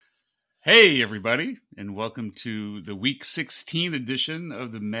Hey, everybody, and welcome to the Week 16 edition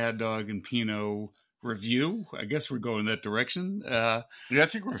of the Maddog and Pino review. I guess we're going that direction. Yeah, I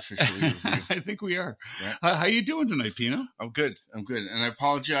think we're officially reviewed. I think we are. Yeah. How you doing tonight, Pino? I'm good. And I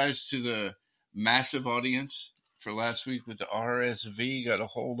apologize to the massive audience for last week with the RSV. Got a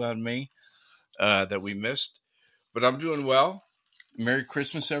hold on me that we missed. But I'm doing well. Merry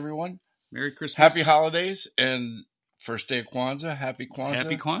Christmas, everyone. Merry Christmas. Happy holidays. And first day of Kwanzaa. Happy Kwanzaa.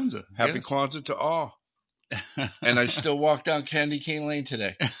 Happy Kwanzaa. Happy yes. Kwanzaa to all. And I still walked down Candy Cane Lane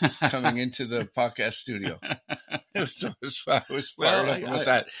today, coming into the podcast studio. I was fired up with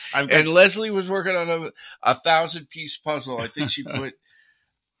that. And Leslie was working on a 1,000-piece puzzle. I think she put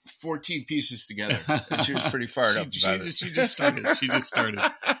 14 pieces together, and she was pretty fired up about it. She just started. She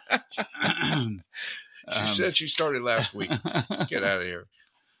said she started last week. Get out of here.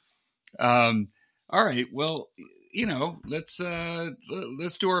 All right. Well, let's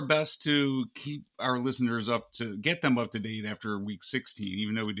do our best to keep our listeners get them up to date after week 16,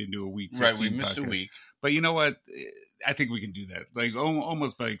 even though we didn't do a week 15 right, we missed podcast. A week. But you know what? I think we can do that, like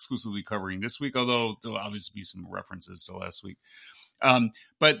almost by exclusively covering this week, although there'll obviously be some references to last week.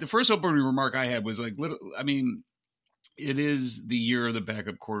 But the first opening remark I had was it is the year of the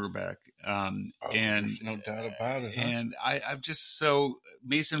backup quarterback. And no doubt about it. Huh? And I'm just so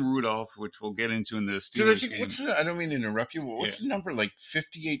Mason Rudolph, which we'll get into in the Steelers game. I don't mean to interrupt you, but what's the number? Like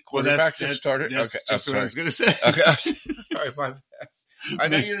 58 quarterbacks that started? That's okay, just what I was going to say. Okay. All right, my bad. I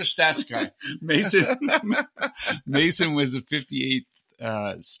know you're the stats guy. Mason was the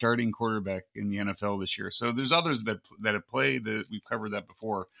 58th starting quarterback in the NFL this year. So there's others that have played that we've covered that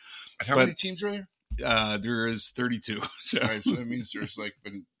before. How many teams are there? There is 32. So. Right, so that means there's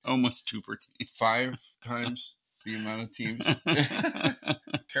been almost 2 per team. 5 times the amount of teams.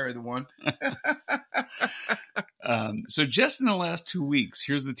 Carry the one. So just in the last 2 weeks,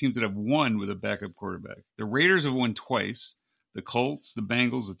 here's the teams that have won with a backup quarterback. The Raiders have won twice. The Colts, the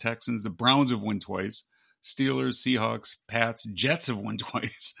Bengals, the Texans, the Browns have won twice. Steelers, Seahawks, Pats, Jets have won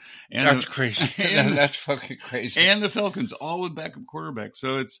twice. And that's crazy. That's fucking crazy. And the Falcons, all with backup quarterbacks.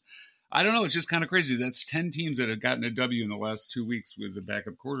 So I don't know. It's just kind of crazy. That's 10 teams that have gotten a W in the last 2 weeks with a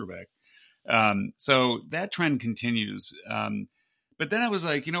backup quarterback. So that trend continues. But then I was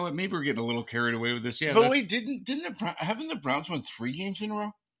like, you know what? Maybe we're getting a little carried away with this. Yeah. But wait, haven't the Browns won 3 games in a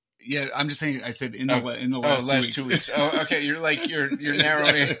row? Yeah, I'm just saying. I said in the last 2 weeks. Oh, okay. You're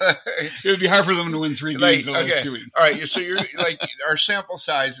narrowing. It would be hard for them to win 3 games in the last 2 weeks. All right. So you're our sample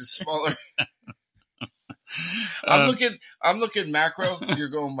size is smaller. I'm looking macro. You're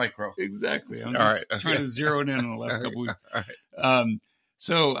going micro. Exactly. I'm just trying to zero it in the last couple weeks. All right.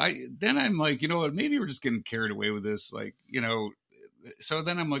 So I'm like, you know what? Maybe we're just getting carried away with this. So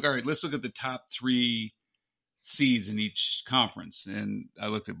then I'm like, all right, let's look at the top 3 seeds in each conference. And I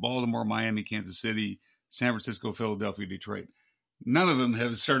looked at Baltimore, Miami, Kansas City, San Francisco, Philadelphia, Detroit. None of them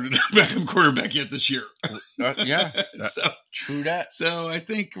have started a backup quarterback yet this year. True that. So I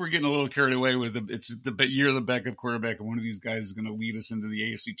think we're getting a little carried away with it. It's the year of the backup quarterback, and one of these guys is going to lead us into the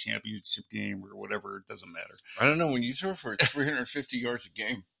AFC Championship game or whatever. It doesn't matter. I don't know. When you throw for 350 yards a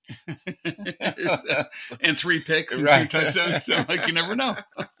game. And 3 picks and 2 touchdowns. So you never know.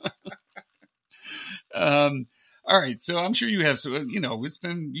 All right, so I'm sure you have. So you've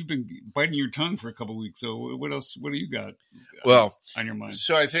been biting your tongue for a couple of weeks. So what else? What do you got? On your mind?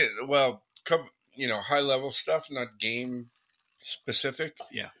 So I think high level stuff, not game specific.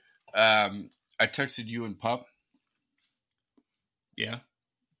 Yeah. I texted you and Pup. Yeah.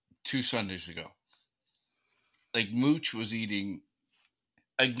 2 Sundays ago. Mooch was eating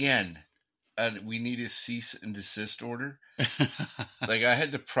again, and we need a cease and desist order. I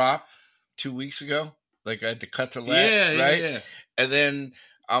had the prop 2 weeks ago. I had to cut the leg, right? Yeah. And then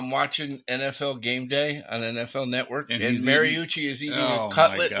I'm watching NFL Game Day on NFL Network, and Mariucci is eating a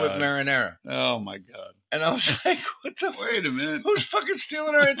cutlet with marinara. Oh, my God. And I was like, what the Wait a minute. Who's fucking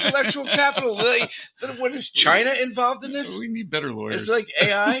stealing our intellectual capital? What is China involved in this? We need better lawyers. It's like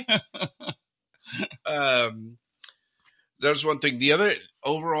AI. That was one thing. The other,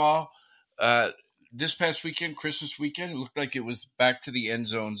 overall, this past weekend, Christmas weekend, it looked like it was back to the end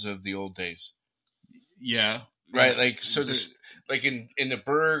zones of the old days. Yeah. Right. In the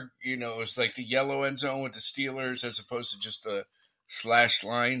Berg, it was the yellow end zone with the Steelers as opposed to just the slash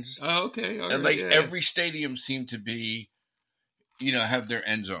lines. Oh, okay. All and right, every stadium seemed to be, have their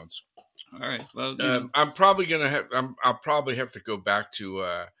end zones. All right. Well, I'm probably going to have, I'll probably have to go back to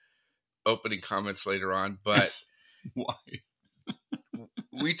opening comments later on, but why?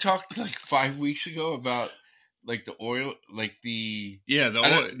 We talked 5 weeks ago about like the oil, like the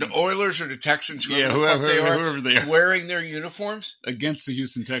Oilers or the Texans, whoever they are, wearing their uniforms against the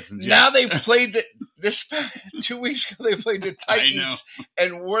Houston Texans. Now they played this 2 weeks ago. They played the Titans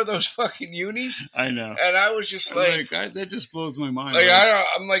and wore those fucking unis. I know, and I was just like that just blows my mind.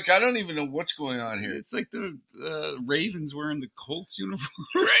 Like I don't even know what's going on here. It's like the Ravens wearing the Colts uniform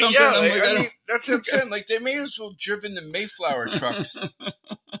or right, something. Yeah, I mean, that's what I'm saying. Like they may as well driven the Mayflower trucks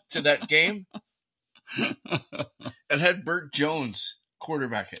to that game. And had Burt Jones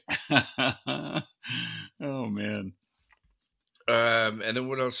quarterback it. Oh man. And then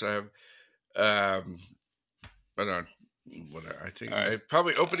what else I have? I don't. What I think.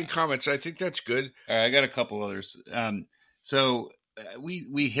 Probably opening comments. I think that's good. I got a couple others. So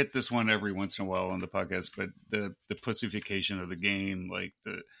we hit this one every once in a while on the podcast, but the pussification of the game, like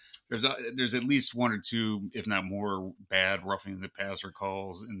there's at least one or two, if not more, bad roughing the passer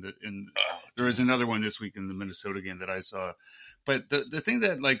calls. There was another one this week in the Minnesota game that I saw. But the thing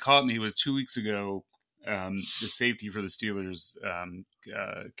that like caught me was 2 weeks ago, the safety for the Steelers,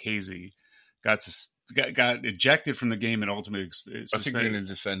 Casey, got ejected from the game and ultimately suspended. I think you're going to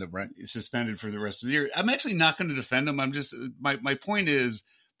defend him, right? Suspended for the rest of the year. I'm actually not going to defend him. I'm just my point is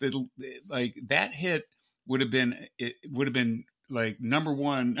that like that hit would have been like number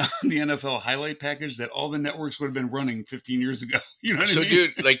one on the NFL highlight package that all the networks would have been running 15 years ago. You know what I mean? So,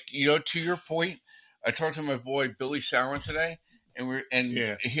 dude, like, to your point, I talked to my boy Billy Sauer today, and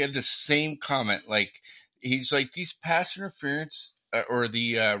he had the same comment. Like, he's like, these pass interference or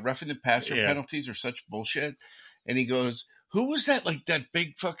the roughing the passer penalties are such bullshit. And he goes, who was that? Like that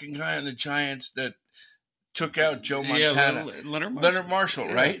big fucking guy on the Giants that took out Joe Montana? Leonard Marshall,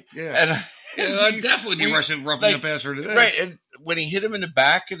 right? Yeah. And I'd definitely be roughing the passer today. Right. And when he hit him in the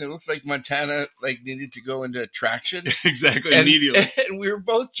back and it looked like Montana like needed to go into traction. Exactly. Immediately. And we were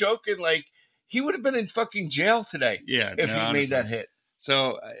both joking like he would have been in fucking jail today. Yeah. If he made that hit.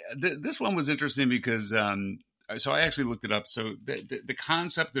 So this one was interesting because so I actually looked it up. So the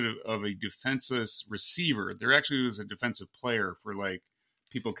concept of a defenseless receiver, there actually was a defensive player for like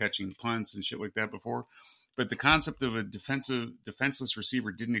people catching punts and shit like that before. But the concept of a defenseless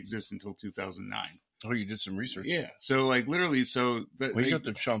receiver didn't exist until 2009. Oh, you did some research. Yeah. So like literally, you got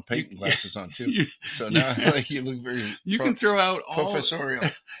the Sean Payton glasses on too. So now like you look very. You can throw out professorial.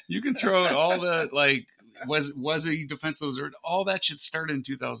 You can throw out all the like was he defenseless or all that shit started in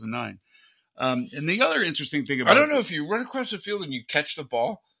 2009. And the other interesting thing about I don't know if you run across the field and you catch the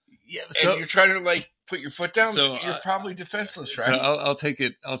ball. Yeah. So you're trying to like put your foot down. So you're probably defenseless, right? So I'll take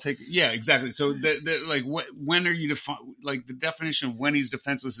it. Yeah, exactly. So like when are you like the definition of when he's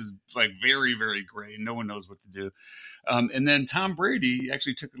defenseless is like very, very gray and no one knows what to do. And then Tom Brady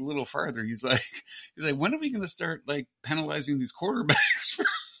actually took it a little farther. He's like, when are we going to start like penalizing these quarterbacks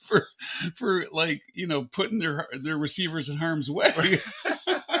for like, putting their receivers in harm's way?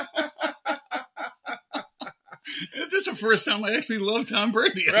 This is the first time I actually love Tom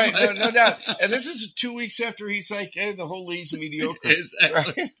Brady. Right, no doubt. And this is 2 weeks after he's like, hey, the whole league's mediocre.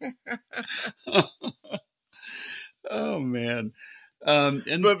 Exactly. Right? Oh, man.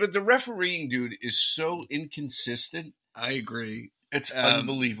 But the refereeing, dude, is so inconsistent. I agree. It's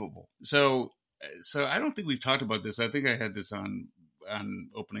unbelievable. So I don't think we've talked about this. I think I had this on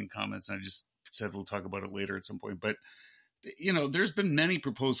opening comments, and I just said we'll talk about it later at some point. But there's been many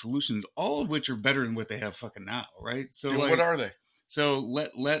proposed solutions, all of which are better than what they have fucking now, right? So what are they? So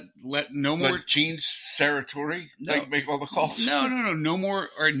let no more Gene Saratori make all the calls. No more,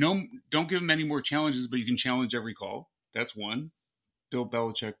 or no, don't give him any more challenges, but you can challenge every call. That's one. Bill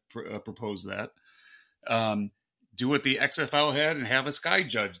Belichick proposed that. Do what the XFL had and have a sky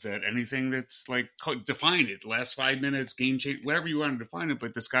judge that anything that's like define it, last 5 minutes, game change, whatever you want to define it,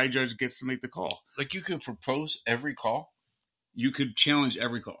 but the sky judge gets to make the call. Like you could propose every call. You could challenge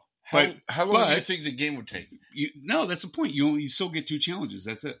every call. How long do you think the game would take? No, that's the point. You still get 2 challenges.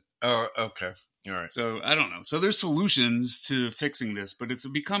 That's it. Oh, okay. All right. So I don't know. So there's solutions to fixing this, but it's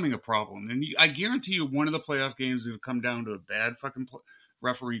becoming a problem. And I guarantee you one of the playoff games will come down to a bad fucking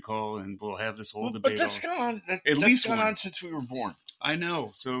referee call, and we'll have this whole debate. But that's gone on since we were born. I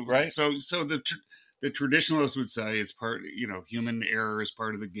know. So right. So the traditionalists would say it's part. Human error is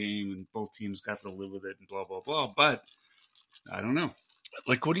part of the game, and both teams got to live with it, and blah blah blah. But I don't know.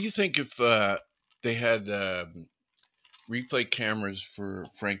 Like, what do you think if they had replay cameras for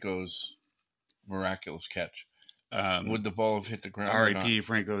Franco's miraculous catch? Would the ball have hit the ground? R.I.P.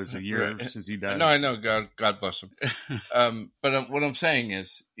 Franco is a year since he died. No, I know. God bless him. But what I'm saying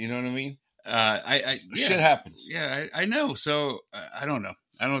is, you know what I mean? Shit happens. Yeah, I know. So I don't know.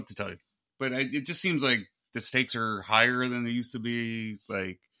 I don't know what to tell you. But it just seems like the stakes are higher than they used to be.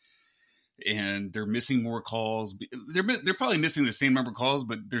 Like, and they're missing more calls. They're probably missing the same number of calls,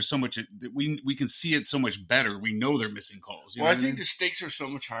 but there's so much we can see it so much better. We know they're missing calls. Well, I think the stakes are so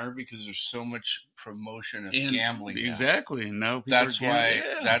much higher because there's so much promotion of gambling. Exactly, and now that's why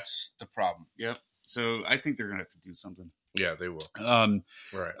that's the problem. Yep. So I think they're gonna have to do something. Yeah, they will.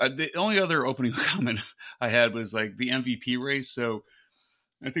 Right. The only other opening comment I had was like the MVP race. So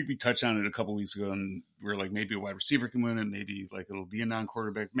I think we touched on it a couple weeks ago, and we are like, maybe a wide receiver can win it, maybe like it'll be a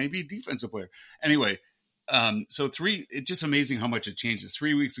non-quarterback, maybe a defensive player. Anyway, so it's just amazing how much it changes.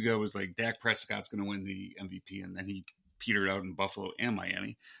 3 weeks ago was like Dak Prescott's going to win the MVP, and then he petered out in Buffalo and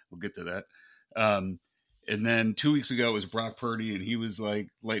Miami. We'll get to that. And then 2 weeks ago it was Brock Purdy, and he was like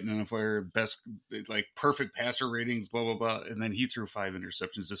lighting on fire, best, like perfect passer ratings, blah, blah, blah. And then he threw 4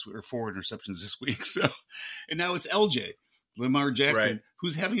 interceptions this week. So, and now it's LJ. Lamar Jackson,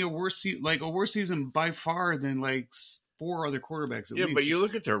 who's having a worse season by far than like 4 other quarterbacks. At least. But you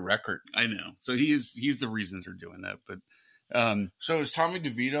look at their record. I know. So he's the reason they're doing that. But so is Tommy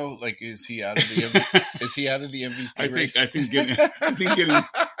DeVito, like, is he out of the MVP race? I think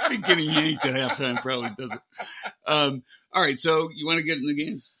getting yanked at halftime probably does it. All right, so you want to get in the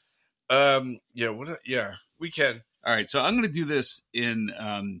games? Yeah, we can. All right, so I'm going to do this in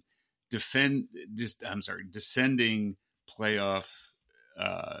descending playoff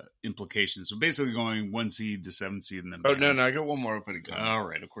implications. So basically going 1 seed to 7 seed and then no, I got one more open again. All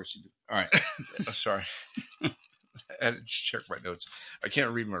right, of course you do. All right. Sorry. I had to check my notes. I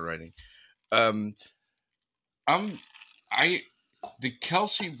can't read my writing. The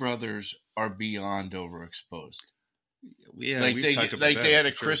Kelsey brothers are beyond overexposed. Yeah, they had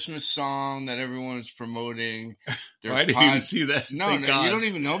a Christmas song that everyone was promoting. I didn't even see that. No, you don't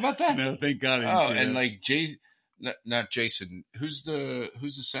even know about that? No, thank God I didn't see and that. like not Jason. Who's the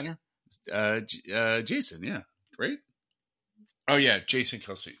center? Jason, yeah. Right? Oh yeah, Jason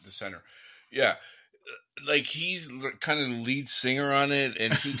Kelsey, the center. Yeah. Like he's kind of the lead singer on it,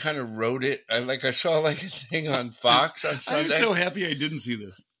 and he kind of wrote it. I saw like a thing on Fox on Sunday. I'm so happy I didn't see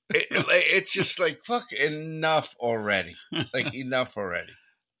this. It's just like, fuck, enough already. Like, enough already.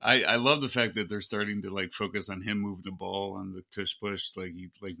 I love the fact that they're starting to like focus on him moving the ball on the tush push. Like he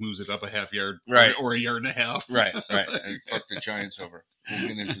like moves it up a half yard, right, or a yard and a half, right. And fuck the Giants over. We'll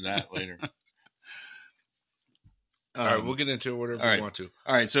get into that later. All right, we'll get into it whatever we want to.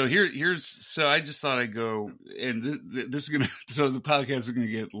 All right, so so I just thought I'd go, and this is gonna, so the podcast is gonna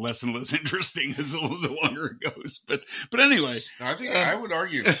get less and less interesting as the longer it goes. But anyway, no, I think I would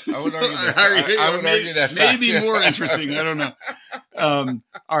argue. I would argue that maybe more interesting. I don't know.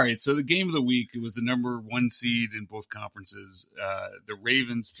 All right, so the game of the week, it was the number 1 seed in both conferences. The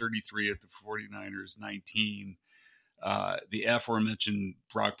Ravens 33 at the 49ers 19. The aforementioned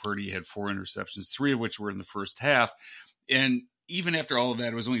Brock Purdy had 4 interceptions, 3 of which were in the first half. And even after all of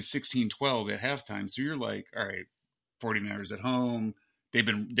that, it was only 16-12 at halftime. So you're like, all right, 49ers at home. They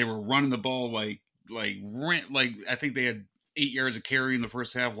were running the ball like I think they had 8 yards of carry in the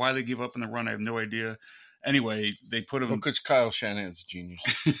first half. Why they give up in the run, I have no idea. Anyway, they put them. Because Kyle Shanahan's a genius.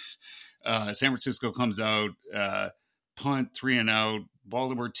 San Francisco comes out, punt, 3 and out.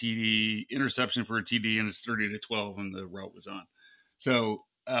 Baltimore TD, interception for a TD, and it's 30-12, and the route was on. So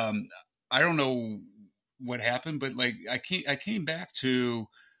I don't know what happened, but like I came back to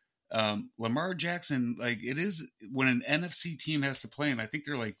Lamar Jackson. Like it is when an NFC team has to play him. I think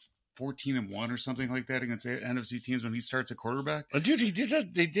they're like 14-1 or something like that against NFC teams when he starts at quarterback. Oh, dude, he did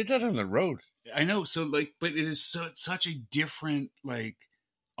that. They did that on the road. I know. So like, but it is such a different like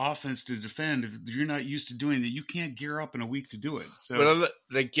offense to defend. If you're not used to doing that, you can't gear up in a week to do it. So, but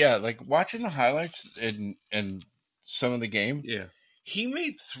like watching the highlights and some of the game, he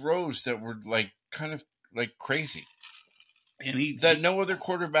made throws that were like kind of like crazy, and that no other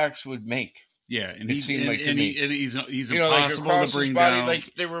quarterbacks would make. Yeah, and it seemed like to me, he's impossible to bring down.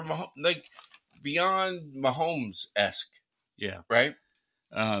 Like they were like beyond Mahomes-esque. Yeah, right.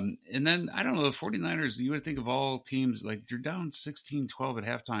 And then, I don't know, the 49ers, you would think of all teams, like you're down 16-12 at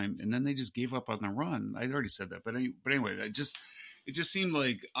halftime, and then they just gave up on the run. I already said that. But anyway, it just seemed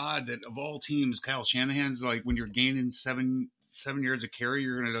like odd that of all teams, Kyle Shanahan's like when you're gaining seven yards of carry,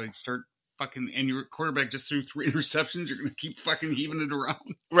 you're going to like start fucking, and your quarterback just threw 3 interceptions, you're going to keep fucking heaving it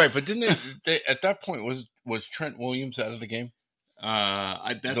around. Right, but didn't they at that point, was Trent Williams out of the game?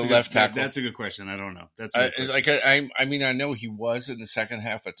 That's the left tackle. That's a good question. I don't know. That's a good question. I mean, I know he was in the second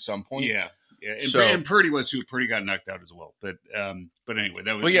half at some point. Yeah. And Purdy was too. Purdy got knocked out as well. But anyway,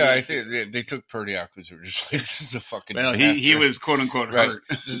 that was. Well, yeah, I think they took Purdy out because they were just like, this is a fucking. Well, he was quote unquote hurt.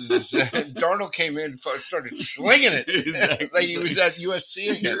 Darnold came in, and started slinging it, exactly. Like he was at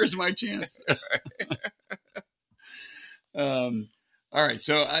USC again. Here's my chance. All right.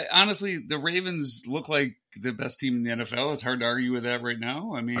 So honestly, the Ravens look like the best team in the NFL. It's hard to argue with that right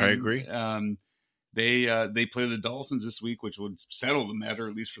now. I mean, I agree. They play the Dolphins this week, which would settle the matter,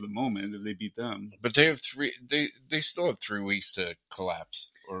 at least for the moment, if they beat them. But they have they still have 3 weeks to collapse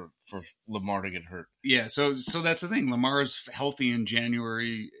or for Lamar to get hurt. Yeah, so that's the thing. Lamar's healthy in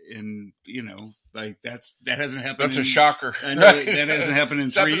January, and like that hasn't happened. That's a shocker. I know that hasn't happened in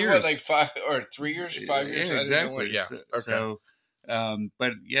 3 years. What, like 5 or 3 years, 5 years? Yeah, exactly. Yeah. Okay.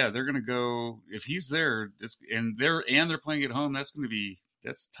 But yeah, they're gonna go if he's there. And they're playing at home.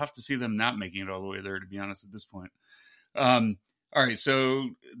 That's tough to see them not making it all the way there, to be honest, at this point. All right, so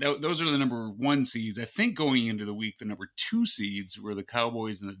those are the number 1 seeds. I think going into the week, the number 2 seeds were the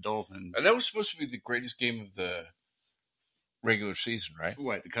Cowboys and the Dolphins. And that was supposed to be the greatest game of the regular season, right?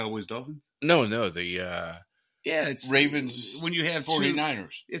 What, the Cowboys-Dolphins? No, it's Ravens when you have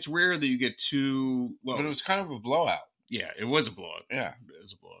 49ers. It's rare that you get 2. Well, but it was kind of a blowout. Yeah, it was a blowout. Yeah, it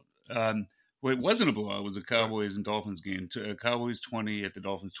was a blowout. What wasn't a blowout was a Cowboys and Dolphins game. Cowboys 20 at the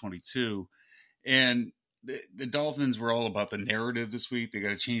Dolphins 22, and the Dolphins were all about the narrative this week. They got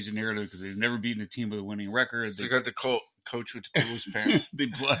to change the narrative because they've never beaten a team with a winning record. They got the coach with the coolest pants.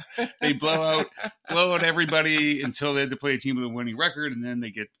 they blow out everybody until they had to play a team with a winning record, and then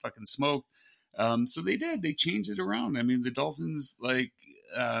they get fucking smoked. So they did. They changed it around. I mean, the Dolphins their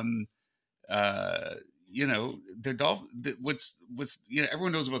what's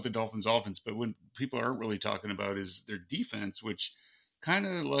everyone knows about the Dolphins offense, but when people aren't really talking about is their defense, which kind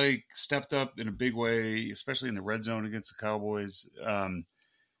of like stepped up in a big way, especially in the red zone against the Cowboys.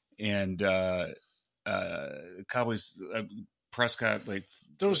 Cowboys Prescott but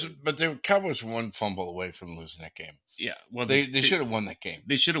the Cowboys were 1 fumble away from losing that game. Yeah, well, they should have won that game.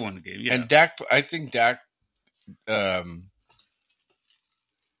 They should have won the game. Yeah, and Dak, I think Dak.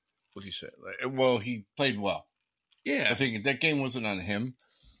 What do you say? Well, he played well. Yeah, I think that game wasn't on him.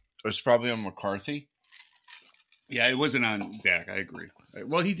 It was probably on McCarthy. Yeah, it wasn't on Dak. I agree.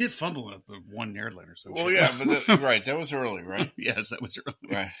 Well, he did fumble at the 1 yard line or something. Well, yeah, but right, that was early, right? Yes, that was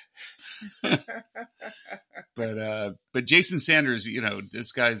early. Right. But Jason Sanders,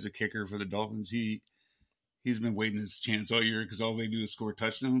 this guy's a kicker for the Dolphins. He's been waiting his chance all year because all they do is score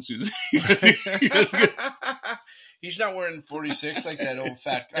touchdowns. He's not wearing 46 like that old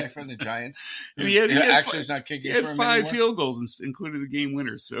fat guy from the Giants. He had actually, he's not kicking. He had for him 5 anymore. Field goals, including the game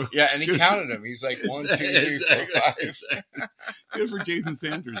winner. So yeah, and he counted them. He's like 1, 2, 3, 4, 5. Exactly. Good for Jason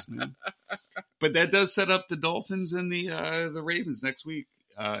Sanders, man. But that does set up the Dolphins and the Ravens next week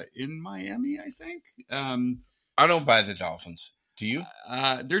in Miami, I think. I don't buy the Dolphins. Do you?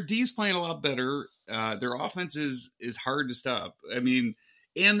 Their D's playing a lot better. Their offense is hard to stop. I mean.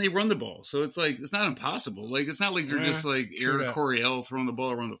 And they run the ball, so it's like it's not impossible. Like it's not like they're just like Eric Coryell throwing the ball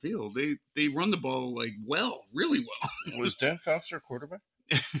around the field. They run the ball like really well. Was Dan Fouts their quarterback?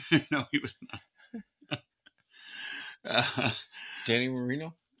 No, he was not. Danny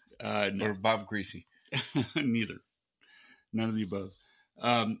Marino? No. Or Bob Greasy? Neither. None of the above.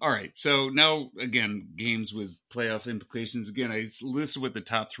 All right, so now again, games with playoff implications. Again, I listed what the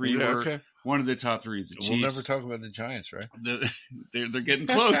top 3 were. Okay. One of the top 3 is the Chiefs. We'll never talk about the Giants, right? They're getting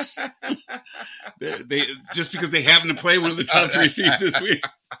close. they just because they happen to play one of the top 3 seeds this week.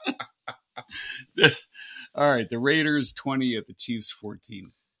 All right, the Raiders 20 at the Chiefs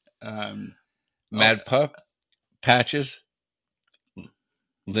 14. Mad Pup, Patches,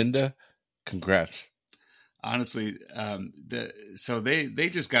 Linda, congrats. Honestly, so they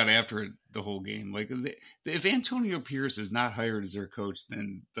just got after it the whole game. Like, if Antonio Pierce is not hired as their coach,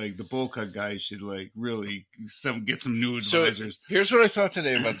 then like the bowl cut guys should like really get some new advisors. So here's what I thought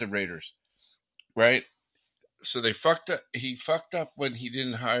today about the Raiders, right? So they fucked up. He fucked up when he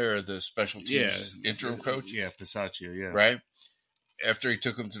didn't hire the special teams interim coach. Yeah, Pisaccio. Yeah, right. After he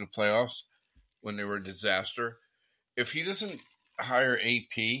took them to the playoffs when they were a disaster, if he doesn't hire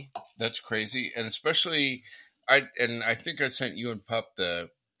AP, that's crazy. And especially I think I sent you and Pup the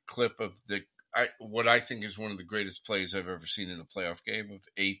clip of what I think is one of the greatest plays I've ever seen in a playoff game of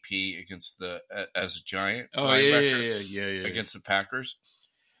AP against as a Giant. Oh yeah, against the Packers.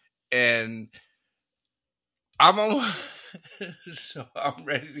 And I'm almost so I'm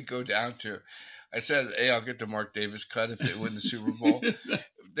ready to go down to. I said, hey, I'll get the Mark Davis cut if they win the Super Bowl. If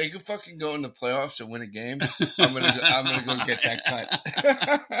they could fucking go in the playoffs and win a game, I'm gonna go get that cut.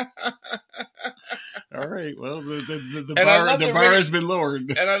 All right. Well, the bar has been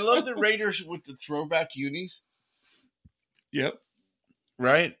lowered. And I love the Raiders with the throwback unis. Yep.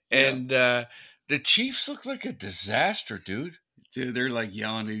 Right? And the Chiefs look like a disaster, dude. Dude, they're like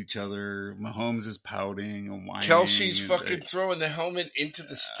yelling at each other. Mahomes is pouting and whining. Kelsey's fucking throwing the helmet into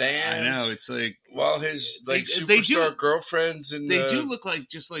the stands. I know, it's like while his superstar girlfriends and they do look like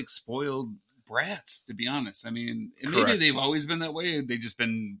just like spoiled brats, to be honest. I mean, maybe they've always been that way. They've just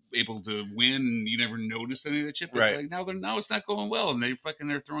been able to win, and you never noticed any of that shit. But right like now it's not going well, and they're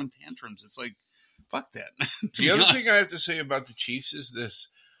throwing tantrums. It's like, fuck that. The other thing I have to say about the Chiefs is this.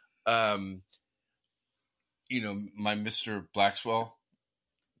 My Mr. Blackswell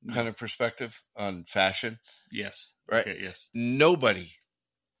kind of perspective on fashion. Yes. Right? Okay, yes. Nobody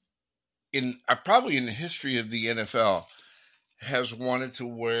probably in the history of the NFL has wanted to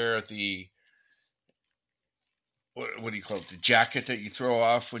wear the what do you call it? The jacket that you throw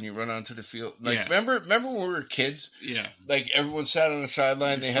off when you run onto the field. Like, remember when we were kids? Yeah. Like, everyone sat on the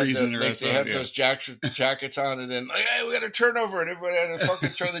sideline. They had those jackets on, and then, like, hey, we got a turnover, and everybody had to fucking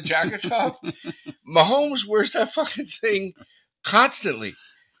throw the jackets off. Mahomes wears that fucking thing constantly.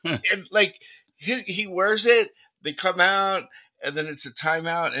 And, like, he wears it, they come out, and then it's a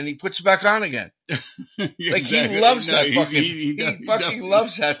timeout, and he puts it back on again. Like, exactly. He loves that fucking... He fucking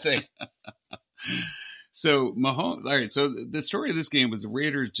loves that thing. So Mahomes, all right. So the story of this game was the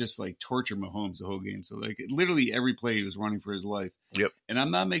Raiders just like tortured Mahomes the whole game. So like literally every play he was running for his life. Yep. And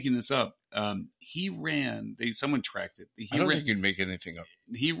I'm not making this up. He ran. Someone tracked it. I don't think you can make anything up.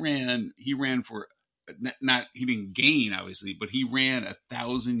 He ran for not. He didn't gain obviously, but he ran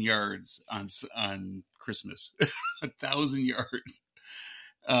 1,000 yards on Christmas. 1,000 yards.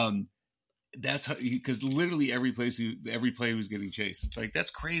 That's how, because literally every play he was getting chased. Like,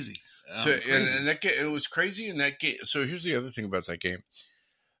 that's crazy. Crazy. And that it was crazy in that game. So here's the other thing about that game.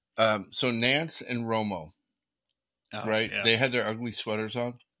 So Nance and Romo, right? Yeah. They had their ugly sweaters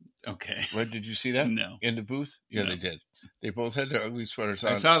on. Okay. Right? Did you see that? No. In the booth? Yeah, no. They did. They both had their ugly sweaters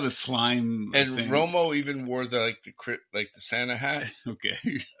on. I saw the slime and thing. Romo even wore the Santa hat. Okay.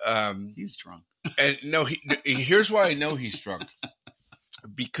 He's drunk. And no, here's why I know he's drunk.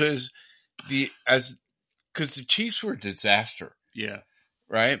 Because the Chiefs were a disaster. Yeah.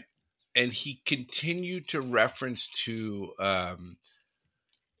 Right? And he continued to reference to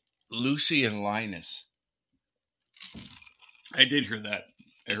Lucy and Linus. I did hear that.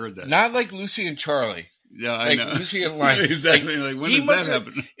 I heard that. Not like Lucy and Charlie. Yeah, I know. Lucy and Linus. Exactly. Like when does that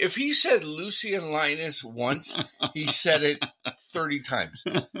happen? If he said Lucy and Linus once, he said it 30 times.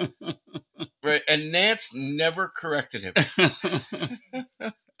 Right? And Nance never corrected him.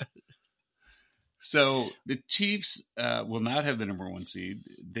 So the Chiefs will not have the number one seed.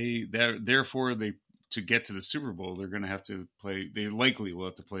 Therefore, to get to the Super Bowl, they're going to have to play. They likely will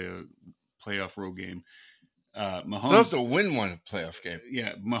have to play a playoff road game. Mahomes, they'll have to win one playoff game.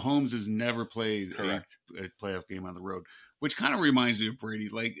 Yeah, Mahomes has never played a playoff game on the road, which kind of reminds me of Brady.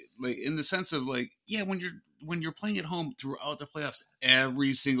 Like in the sense of when you're playing at home throughout the playoffs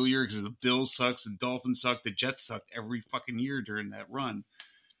every single year, because the Bills sucks, the Dolphins suck, the Jets suck every fucking year during that run.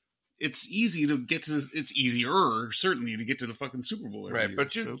 It's easy to get to. It's easier, certainly, to get to the fucking Super Bowl every year.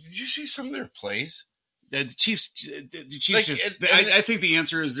 But did you see some of their plays? The Chiefs I think the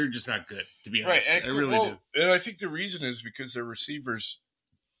answer is they're just not good, to be honest. Right, I really do. And I think the reason is because their receivers,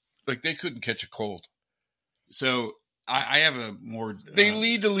 they couldn't catch a cold. So I have a more. They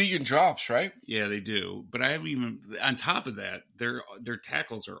lead the league in drops, right? Yeah, they do. But I haven't even. On top of that, their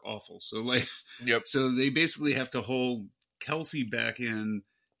tackles are awful. So yep. So they basically have to hold Kelsey back in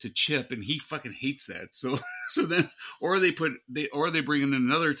to chip, and he fucking hates that. So then, or they bring in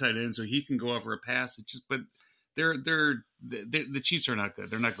another tight end so he can go over a pass. It's just, but the Chiefs are not good.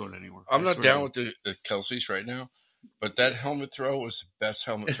 They're not going anywhere. I'm not down with the Kelseys right now, but that helmet throw was the best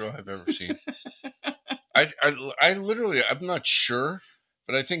helmet throw I've ever seen. I literally, I'm not sure,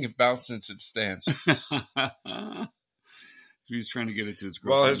 but I think it bounced into the stands. He's trying to get it to his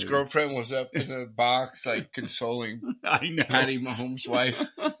girlfriend. Well, his girlfriend was up in the box, consoling Patty Mahomes' wife.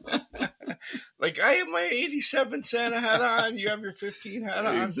 I have my 87 Santa hat on. You have your 15 hat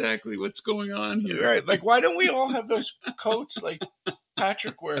on. Exactly. What's going on here? Right. Why don't we all have those coats like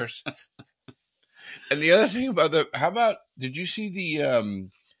Patrick wears? And the other thing about did you see the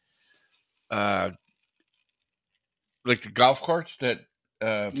the golf carts that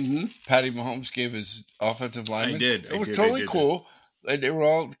Patty Mahomes gave his offensive lineman? I did. It was totally cool. They were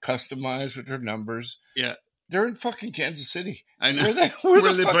all customized with their numbers. Yeah. They're in fucking Kansas City. I know. Where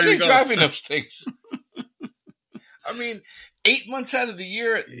the fuck are they driving those things? I mean, 8 months out of the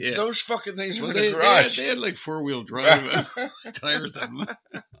year, those fucking things were in the garage. They had 4-wheel drive tires on them.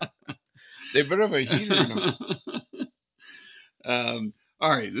 They better have a heater in them. All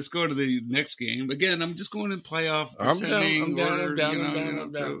right, let's go to the next game. Again, I'm just going in playoff descending order.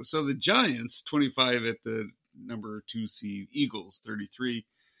 I'm down. So the Giants, 25 at the number 2 seed Eagles 33.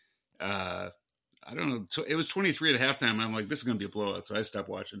 I don't know. It was 23 at halftime. And I'm like, this is going to be a blowout. So I stopped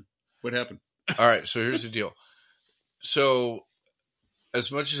watching. What happened? All right. So here's the deal. So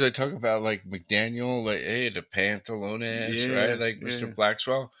as much as I talk about like McDaniel, like, hey, the Pantalones, right? Like Mr.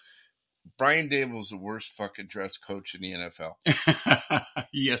 Blackswell. Brian Dable's the worst fucking dress coach in the NFL.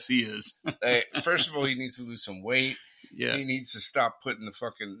 Yes, he is. First of all, he needs to lose some weight. Yeah. He needs to stop putting the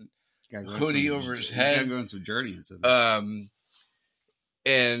fucking hoodie over his head. He's got to go on some journey.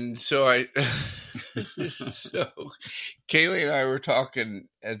 And so Kaylee and I were talking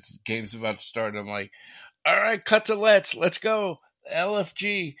as game's about to start. I'm like, all right, cut to let's go.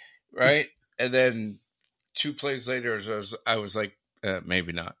 LFG, right? And then 2 plays later, I was like,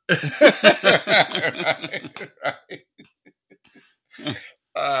 maybe not. right.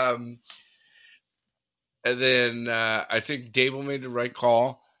 And then I think Dable made the right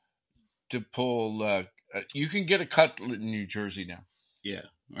call to pull. You can get a cut in New Jersey now. Yeah,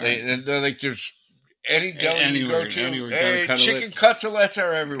 right. They're like there's any deli you go to. Hey, chicken cut-to-lets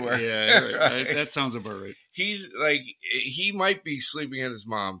are everywhere. Yeah, right. That sounds about right. He's like he might be sleeping at his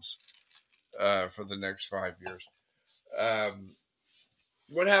mom's for the next 5 years.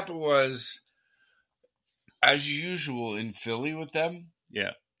 What happened was, as usual in Philly with them,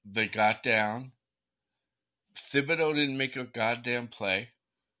 they got down. Thibodeau didn't make a goddamn play.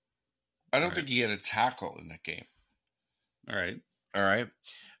 I don't think he had a tackle in that game. All right.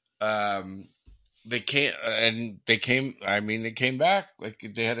 They came back. Like,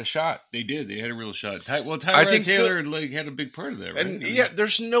 they had a shot. They did. They had a real shot. Tyrod Taylor had a big part of that, right? And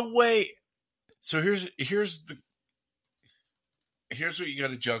there's no way. So here's what you got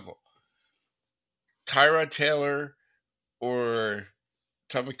to juggle. Tyrod Taylor or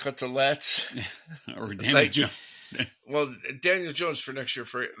Tommy Cutlets or Daniel Jones. Well, Daniel Jones for next year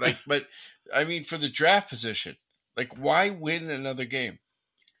but I mean for the draft position. Like, why win another game?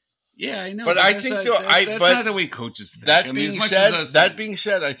 Yeah, I know. But I think that's not the way coaches think. That being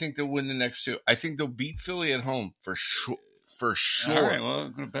said, I think they'll win the next 2. I think they'll beat Philly at home for sure. For sure. All right, well,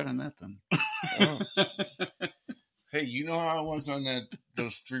 I'm going to bet on that then. Oh. Hey, you know how I was on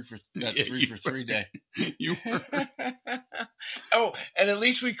those 3 for 3 day. You were. Oh, and at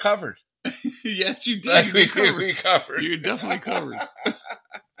least we covered. Yes, you did. Like we covered. You definitely covered.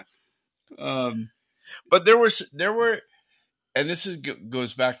 But there were, and this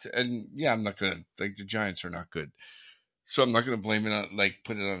goes back to, and yeah, I'm not gonna like the Giants are not good, so I'm not gonna blame it on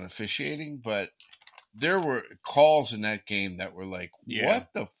put it on officiating, but there were calls in that game that were like, what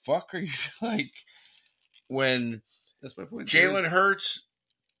the fuck are you like? When that's my point. Jalen Hurts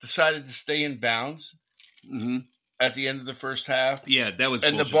decided to stay in bounds at the end of the first half. Yeah, that was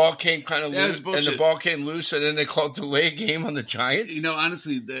and bullshit. The ball came kind of loose. And the ball came loose, and then they called delay game on the Giants. You know,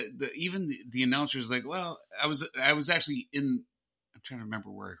 honestly, even the announcers like, well, I was actually in. I'm trying to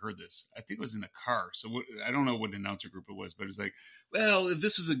remember where I heard this. I think it was in the car. So I don't know what announcer group it was, but it's like, well, if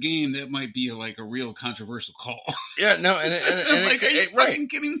this was a game, that might be like a real controversial call. Yeah, no, and like, are you fucking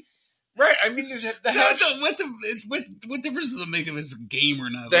kidding? Right, I mean, what difference does it make if it's a game or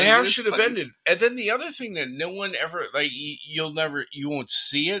not? The half should have ended. And then the other thing that no one ever you won't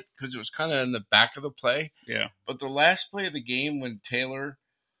see it because it was kind of in the back of the play. Yeah. But the last play of the game when Taylor,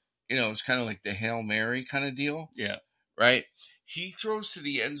 it was kind of like the Hail Mary kind of deal. Yeah. Right. He throws to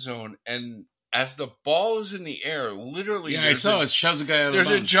the end zone, and as the ball is in the air, literally, I saw it shoves a guy out of bounds.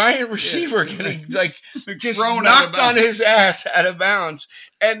 There's a giant receiver getting just knocked on his ass out of bounds,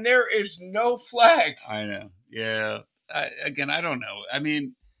 and there is no flag. I know. Yeah. I don't know. I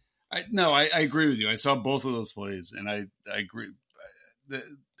mean, I agree with you. I saw both of those plays, and I agree.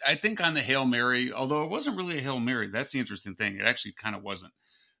 I think on the Hail Mary, although it wasn't really a Hail Mary, that's the interesting thing. It actually kind of wasn't.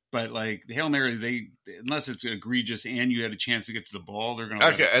 But like the Hail Mary, unless it's egregious and you had a chance to get to the ball, they're going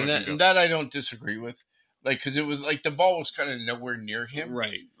to and that I don't disagree with, because it was like the ball was kind of nowhere near him.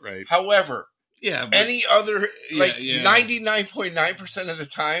 Right. However, any other 99.9% of the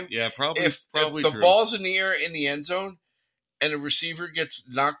time, probably if the ball's in the air in the end zone and a receiver gets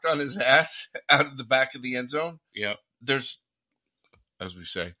knocked on his ass out of the back of the end zone, there's, as we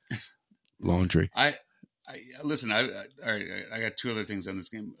say, laundry. Listen. I got 2 other things on this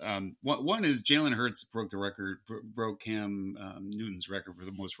game. One is Jalen Hurts broke Cam Newton's record for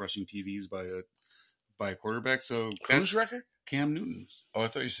the most rushing TDs by a quarterback. So whose record? Cam Newton's. Oh, I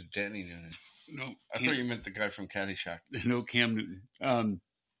thought you said Danny Newton. No, I thought you meant the guy from Caddyshack. No, Cam Newton. And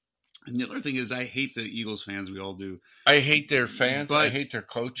the other thing is, I hate the Eagles fans. We all do. I hate their fans. I hate their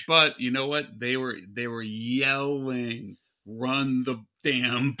coach. But you know what? They were yelling, "Run the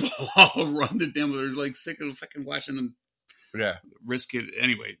damn ball! Run the damn!" They're like sick of fucking watching them risk it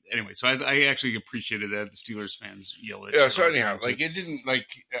anyway. So I actually appreciated that the Steelers fans yell at. Yeah. So anyhow, like it didn't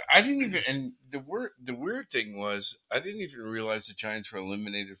like I didn't even. And the weird thing was I didn't even realize the Giants were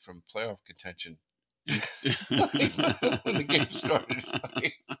eliminated from playoff contention. When the game started,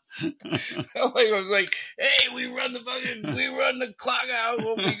 I was like, "Hey, we run the clock out.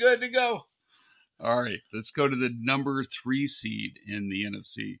 We'll be good to go." All right, let's go to the number 3 seed in the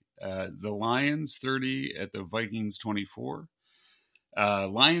NFC. The Lions 30 at the Vikings 24.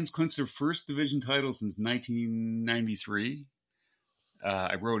 Lions clinched their first division title since 1993.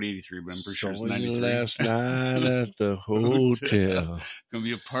 I wrote 83, but I'm pretty sure it's 93. Last night at the hotel. Gonna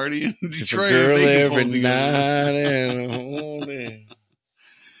be a party in Detroit. Girl every night and whole day.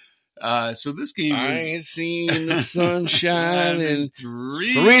 So this game I ain't seen the sunshine in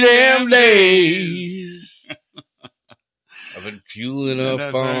 3 damn days. I've been fueling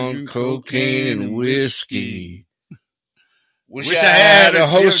up on cocaine and whiskey. Wish I had a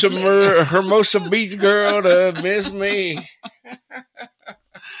Hermosa Beach girl to miss me.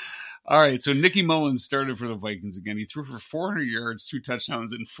 All right, so Nicky Mullins started for the Vikings again. He threw for 400 yards, 2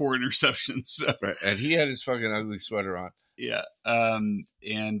 touchdowns, and 4 interceptions. So. Right. And he had his fucking ugly sweater on. Yeah.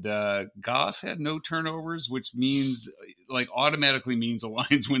 And Goff had no turnovers, which means, like, automatically means the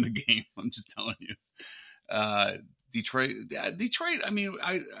Lions win the game. I'm just telling you. Detroit. I mean,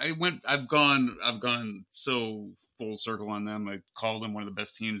 I've gone so full circle on them. I called them one of the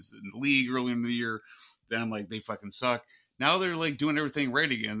best teams in the league earlier in the year. Then I'm like, they fucking suck. Now they're like doing everything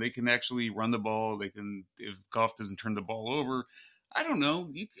right again. They can actually run the ball. They can, if Goff doesn't turn the ball over. I don't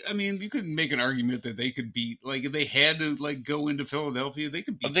know. You could make an argument that they could beat, like, if they had to, like, go into Philadelphia, they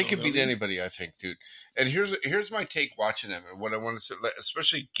could beat. They could beat anybody, I think, dude. And here's my take watching them, and what I want to say,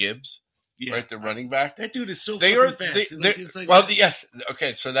 especially Gibbs, right, the running back. That dude is so fast. Yes.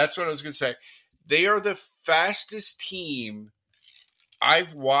 Okay, so that's what I was going to say. They are the fastest team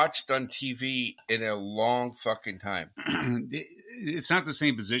I've watched on TV in a long fucking time. It's not the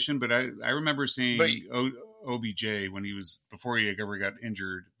same position, but I remember seeing OBJ when before he ever got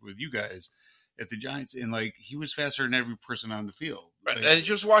injured with you guys at the Giants, and like he was faster than every person on the field. Right. Like, and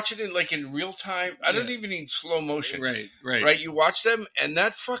just watching it like in real time. I don't even need slow motion. Right. You watch them, and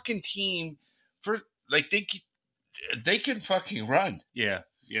that fucking team they can fucking run. Yeah.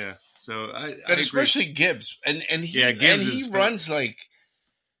 So but especially agree. Gibbs, and he runs like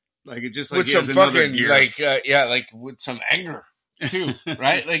it just with some fucking like with some anger too,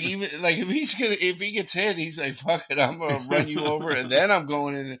 right? Like even like if he gets hit, he's like, "Fuck it, I'm gonna run you over," and then I'm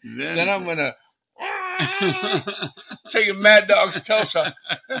going in. Then I'm gonna taking Maddog's Tesla,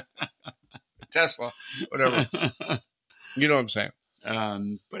 whatever. You know what I'm saying?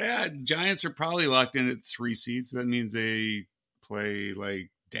 But yeah, Giants are probably locked in at 3 seeds. So that means they play like.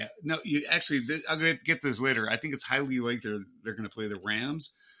 No, I'm going to get this later. I think it's highly likely they're going to play the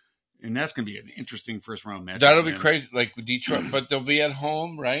Rams, and that's going to be an interesting first round match. That'll be crazy, like with Detroit, but they'll be at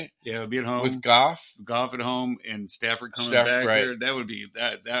home, right? Yeah, they'll be at home with Goff at home, and Stafford coming back there. That would be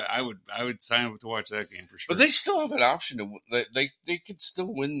that I would sign up to watch that game for sure. But they still have an option to they could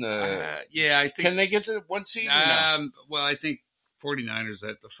still win the. I think. Can they get to 1 seed? Well, I think 49ers.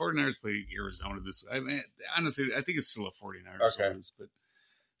 The 49ers play Arizona this. I mean, honestly, I think it's still a 49ers. Okay, but.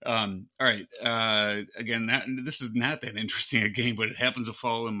 All right. Again, this is not that interesting a game, but it happens to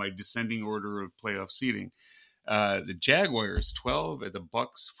fall in my descending order of playoff seeding. The Jaguars 12 at the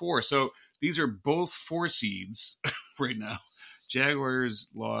Bucks 4. So these are both 4 seeds right now. Jaguars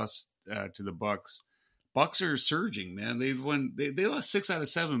lost to the Bucks. Bucks are surging, man. They've won. They lost 6 out of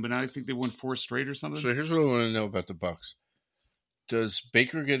 7, but now I think they won 4 straight or something. So here's what I want to know about the Bucks. Does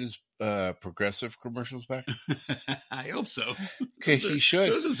Baker get his Progressive commercials back? I hope so. Okay, he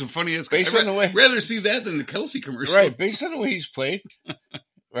should. Those are some funny ass. Based on the way, rather see that than the Kelsey commercial. Right, based on the way he's played.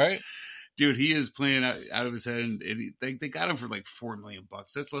 Right, dude, he is playing out of his head, and they got him for like $4 million.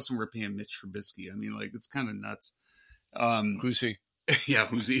 That's less than we're paying Mitch Trubisky. I mean, like it's kind of nuts. Who's he? Yeah,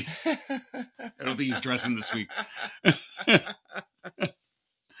 who's he? I don't think he's dressing this week.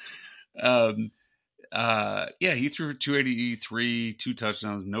 He threw 283, 2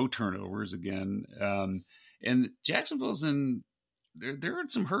 touchdowns, no turnovers again. And Jacksonville's they're in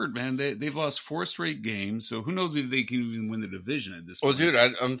some hurt, man. They've lost 4 straight games, so who knows if they can even win the division at this point. Well, dude,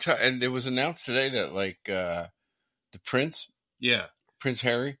 and it was announced today that like the Prince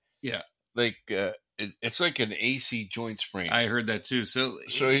Harry, like it's like an AC joint sprain. I heard that too. So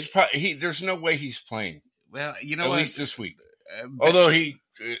he's probably there's no way he's playing. Well, you know, at least this week. Although he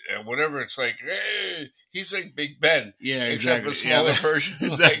whatever. It's like, hey, he's like Big Ben. Yeah, except exactly. a smaller version.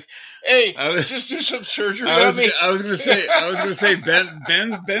 Exactly. Like, hey, just do some surgery on me. I was gonna say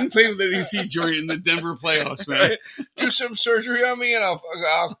Ben played with the DC joint in the Denver playoffs, man. Do some surgery on me, and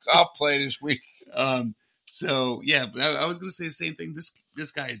I'll play this week. So yeah, but I was gonna say the same thing.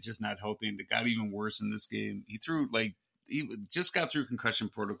 This guy is just not healthy, and it got even worse in this game. He just got through concussion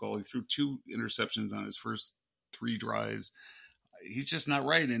protocol. He threw 2 interceptions on his first 3 drives. He's just not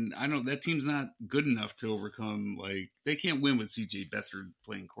right, and I know that team's not good enough to overcome. Like, they can't win with C.J. Beathard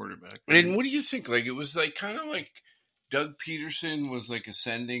playing quarterback. And what do you think? Like, it was like kind of like Doug Peterson was like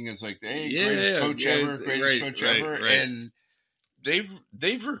ascending as like, hey, greatest coach ever, and they've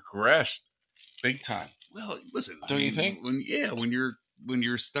regressed big time. Well, listen, don't you think? When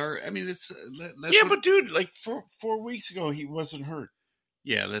you're star, I mean, it's but dude, like 4 weeks ago, he wasn't hurt.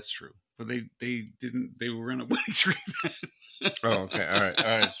 Yeah, that's true. But they didn't. They were on a winning streak. Oh, okay. All right.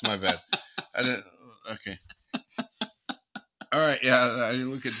 It's my bad. I didn't. Okay. All right. Yeah, I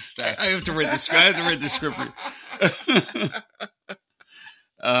didn't look at the stats. I have to read the script. I have to read the script.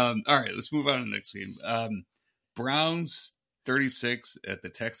 All right. Let's move on to the next game. Browns 36 at the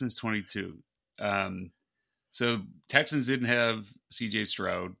Texans 22. So Texans didn't have C.J.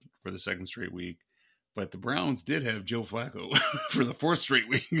 Stroud for the second straight week, but the Browns did have Joe Flacco for the 4th straight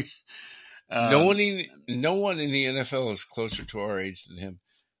week. No one in the NFL is closer to our age than him.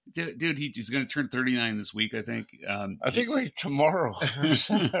 Dude, he's going to turn 39 this week, I think. I think like tomorrow,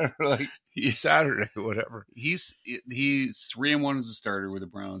 or like Saturday, whatever. He's 3-1 as a starter with the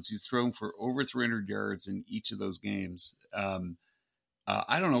Browns. He's thrown for over 300 yards in each of those games.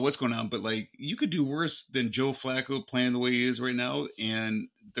 I don't know what's going on, but like, you could do worse than Joe Flacco playing the way he is right now, and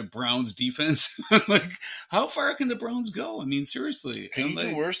the Browns defense. Like, how far can the Browns go? I mean, seriously, can you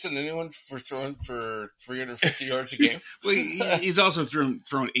do worse than anyone for throwing for 350 yards a game? Well, he's also thrown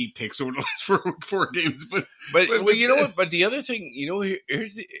 8 picks over the last 4 games. But you know what? But the other thing,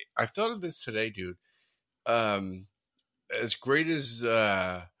 I thought of this today, dude. As great as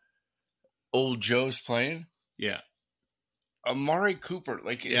old Joe's playing, yeah. Amari Cooper,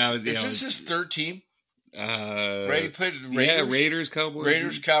 like, is this his 3rd team? Right, he played the Raiders,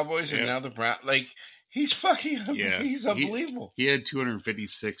 Cowboys, and now the Browns. Like, he's fucking, he's unbelievable. He had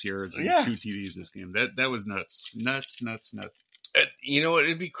 256 yards and 2 TDs this game. That was nuts. You know what?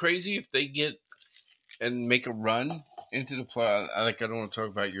 It'd be crazy if they get and make a run into the play. Like, I don't want to talk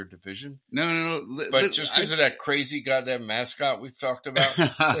about your division. No. But just because of that crazy goddamn mascot we've talked about.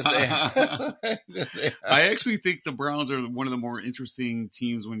 I actually think the Browns are one of the more interesting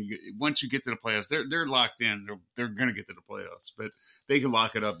teams once you get to the playoffs. They're locked in. They're going to get to the playoffs, but they can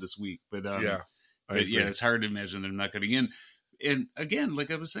lock it up this week. But it's hard to imagine they're not getting in. And again,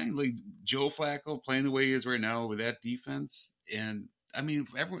 like I was saying, like Joe Flacco playing the way he is right now with that defense, and I mean,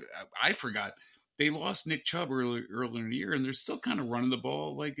 I forgot. They lost Nick Chubb earlier in the year, and they're still kind of running the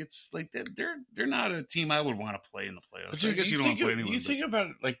ball. Like, it's like they're not a team I would want to play in the playoffs. I guess you don't want to play anyone. You think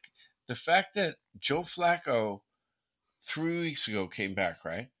about it, like the fact that Joe Flacco 3 weeks ago came back,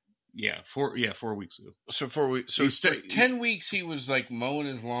 right? Yeah, 4 weeks ago. So 4 weeks. So 10 weeks he was like mowing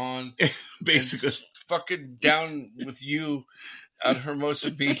his lawn, basically fucking down with you at Hermosa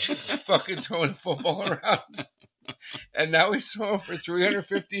Beach, fucking throwing football around, and now he's throwing for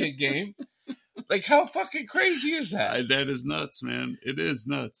 350 a game. Like, how fucking crazy is that? That is nuts, man. It is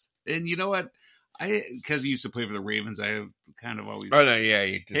nuts. And you know what? Because he used to play for the Ravens, I have kind of always. Oh no, yeah,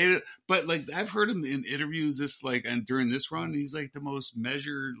 you just hated it. But like, I've heard him in interviews and during this run, he's like the most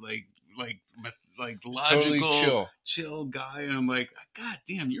measured, like logical, totally chill guy, and I'm like, God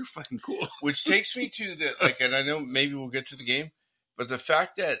damn, you're fucking cool. Which takes me to and I know maybe we'll get to the game, but the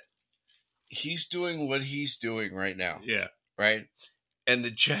fact that he's doing what he's doing right now, yeah, right. And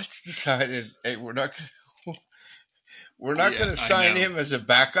the Jets decided, hey, we're not going to sign him as a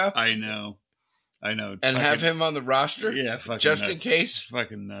backup. I know. And have him on the roster? Yeah, fucking just nuts. In case?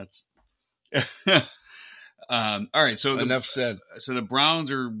 Fucking nuts. All right, so enough said. So the Browns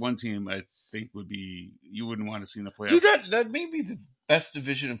are one team I think you wouldn't want to see in the playoffs. Dude, that may be the best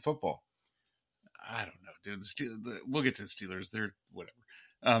division in football. I don't know, dude. We'll get to the Steelers. They're whatever.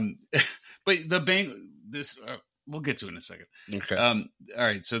 But we'll get to it in a second. Okay. All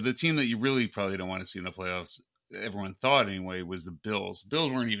right. So the team that you really probably don't want to see in the playoffs, everyone thought anyway, was the Bills.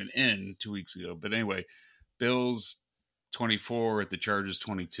 Bills weren't even in 2 weeks ago. But anyway, Bills 24 at the Chargers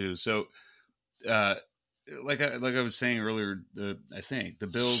 22. So, like I was saying earlier, I think the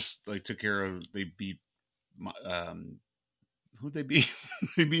Bills took care of. They beat. Who'd they beat?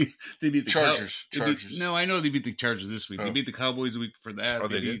 they beat the Chargers. No, I know they beat the Chargers this week. Oh. They beat the Cowboys the week before that. Oh,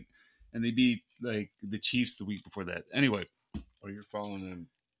 they did? And they beat the Chiefs the week before that. Anyway, Oh, you're following him.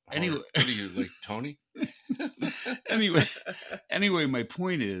 Anyway, what are you, like Tony? Anyway, my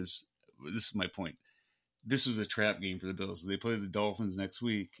point is, this is my point. This was a trap game for the Bills. They play the Dolphins next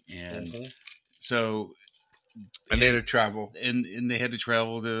week, and so and they had to travel, and they had to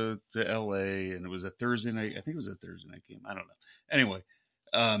travel to LA, and it was a Thursday night. I think it was a Thursday night game. I don't know. Anyway,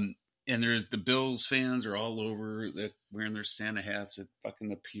 and there's the Bills fans are all over, they're wearing their Santa hats at fucking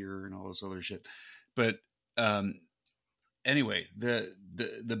the pier and all this other shit. But anyway,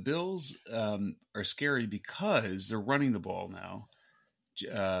 the Bills are scary because they're running the ball now.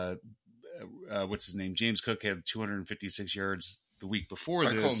 What's his name? James Cook had 256 yards the week before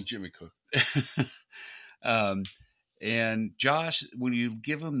this. I call him Jimmy Cook. And Josh, when you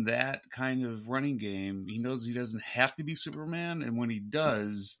give him that kind of running game, he knows he doesn't have to be Superman. And when he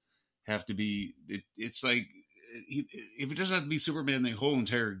does have to be, it's like, if it doesn't have to be Superman the whole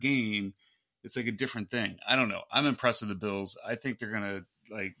entire game, it's like a different thing. I don't know. I'm impressed with the Bills. I think they're going to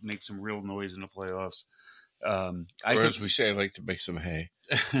like make some real noise in the playoffs. Or as we say, I like to make some hay.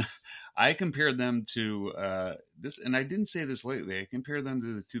 I compared them to this, and I didn't say this lately. I compared them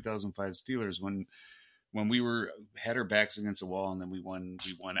to the 2005 Steelers when we had our backs against the wall, and then we won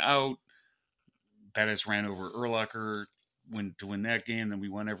out. Bettis ran over Urlacher to win that game. Then we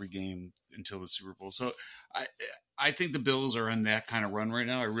won every game until the Super Bowl. So I think the Bills are on that kind of run right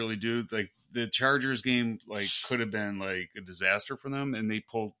now. I really do. Like the Chargers game, like could have been like a disaster for them, and they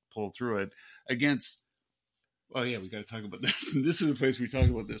pulled through it against. Oh yeah, we got to talk about this. This is the place we talk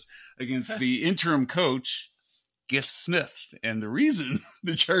about this against the interim coach, Giff Smith. And the reason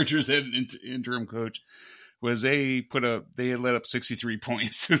the Chargers had an interim coach was they had let up 63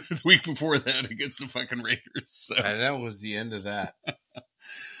 points the week before that against the fucking Raiders. So. And that was the end of that.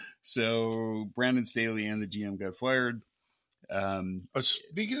 So Brandon Staley and the GM got fired.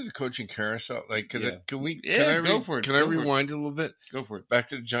 Speaking of the coaching carousel, like can I go for it. Can I rewind a little bit? Go for it. Back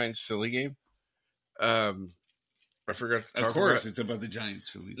to the Giants Philly game. I forgot to talk about. Of course, it's about the Giants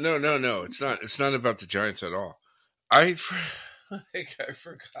Phillies. No, it's not. It's not about the Giants at all. I forgot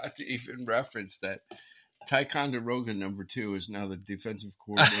to even reference that Ticonderoga number 2 is now the defensive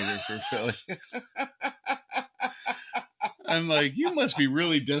coordinator for Philly. I'm like, you must be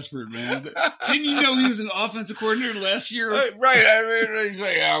really desperate, man. Didn't you know he was an offensive coordinator last year? Right. I mean, he's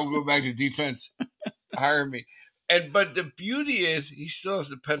like, I'll go back to defense. Hire me. But the beauty is he still has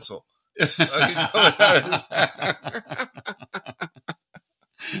the pencil.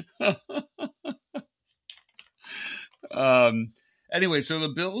 Anyway, so the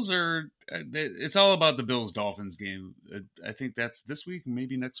Bills are, it's all about the Bills Dolphins game. I think that's this week,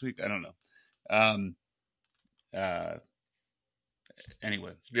 maybe next week. I don't know.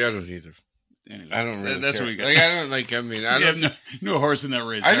 Anyway. Yeah, I don't either. Anyway, I don't really that's care. What we got. Like, I don't like, I mean, I don't have no horse in that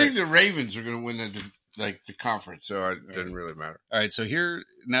race. I think the Ravens are going to win the conference, so it doesn't really matter. All right, so here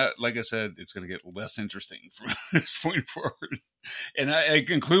now, like I said, it's going to get less interesting from this point forward, and I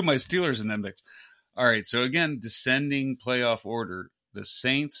include my Steelers in that mix. All right, so again, descending playoff order: the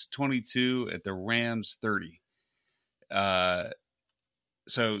Saints 22 at the Rams 30.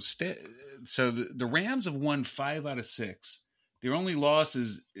 So the Rams have won 5 out of 6. Their only loss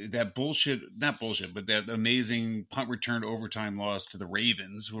is that not bullshit, but that amazing punt return overtime loss to the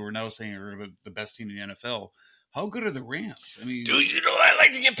Ravens, who are now saying are the best team in the NFL. How good are the Rams? I mean, dude, you know, I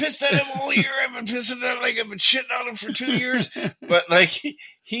like to get pissed at him all year. I've been pissing at him, like I've been shitting on him for 2 years. But like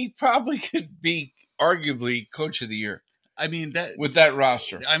he probably could be arguably coach of the year. I mean, with that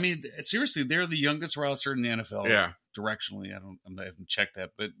roster. I mean, seriously, they're the youngest roster in the NFL. Yeah. Directionally, I haven't checked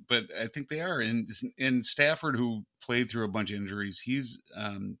that, but I think they are. And Stafford, who played through a bunch of injuries, he's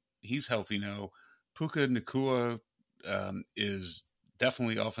healthy now. Puka Nacua is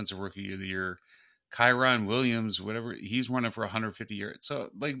definitely offensive rookie of the year. Kyron Williams, whatever, he's running for 150 yards. So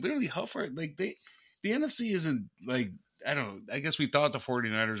like literally, how far? Like the NFC isn't like, I don't know. I guess we thought the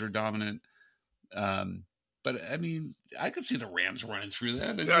 49ers are dominant. But I mean, I could see the Rams running through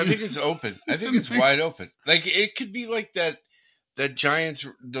that. I think it's open. I think it's wide open. Like it could be like that Giants,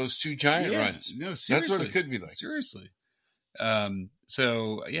 those 2 giant runs. No, seriously, that's what it could be like. Seriously.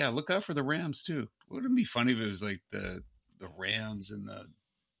 So yeah, look out for the Rams too. Wouldn't it be funny if it was like the Rams and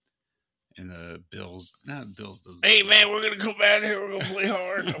the Bills? Not Bills. Hey man, we're gonna come out here. We're gonna play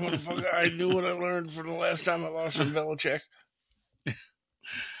hard. I knew what I learned from the last time I lost from Belichick.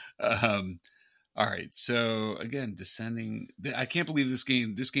 All right, so again, descending. I can't believe this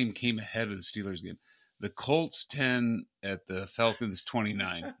game came ahead of the Steelers game. The Colts 10 at the Falcons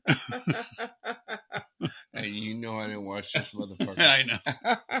 29. Hey, you know I didn't watch this motherfucker. I know.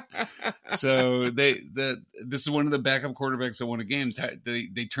 So this is one of the backup quarterbacks that won a game.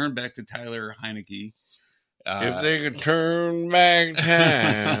 They turned back to Tyler Heineke. If they could turn back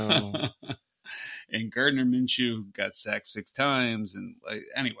time. And Gardner Minshew got sacked 6 times. And like,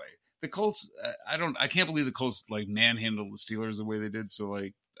 anyway, the Colts, I can't believe the Colts like manhandled the Steelers the way they did. So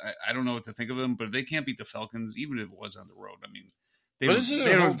like, I don't know what to think of them, but if they can't beat the Falcons, even if it was on the road, I mean, isn't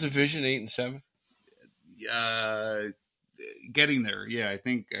the whole division 8-7? Getting there. Yeah. I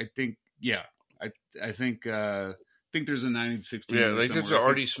think there's a 9-16. Yeah. Like there's an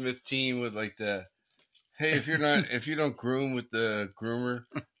Artie Smith team with like hey, if you don't groom with the groomer,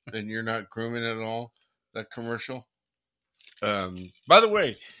 then you're not grooming at all. That commercial. By the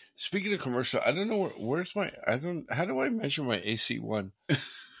way, speaking of commercial, I don't know how do I measure my AC1?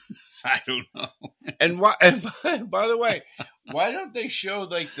 I don't know. And why? And by the way, why don't they show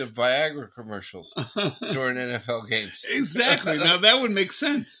like the Viagra commercials during NFL games? Exactly. Now that would make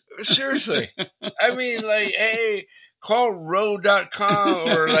sense. Seriously. I mean, like, hey, call row.com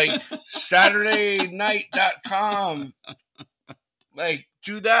or like SaturdayNight.com. Like,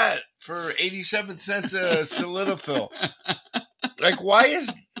 do that for 87 cents a Solidifil. Like, why does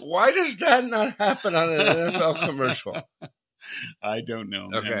that not happen on an NFL commercial? I don't know.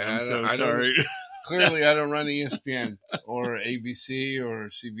 Okay, man. I'm sorry. Clearly, I don't run ESPN or ABC or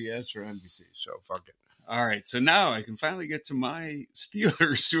CBS or NBC, so fuck it. All right, so now I can finally get to my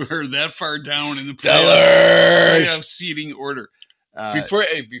Steelers, who are that far down in the playoff seeding order. Before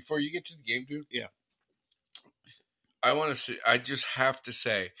you get to the game, dude. Yeah, I just have to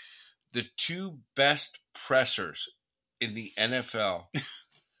say, the 2 best pressers in the NFL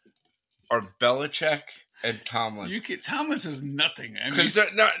are Belichick and Tomlin. Tomlin says nothing. Because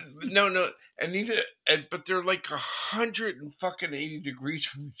they're not, no, and neither, but they're like 180 degrees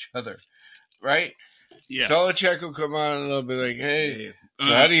from each other, right? Yeah. Belichick will come on and they'll be like, "Hey, so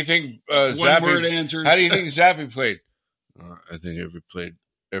how do you think Zappy? One word answers. How do you think Zappy played? I think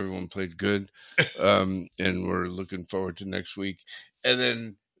everyone played good, and we're looking forward to next week." And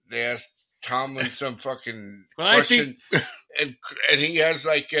then they asked Tomlin some fucking question, and he has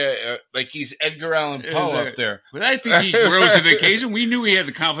like he's Edgar Allan Poe up there. But I think he rose to the occasion. We knew he had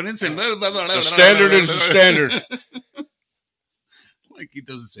the confidence, and the standard is the standard. Like he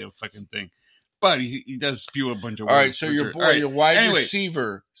doesn't say a fucking thing, but he does spew a bunch of words. All right, so your boy, your wide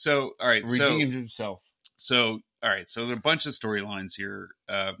receiver, redeemed himself. So. All right, so there are a bunch of storylines here,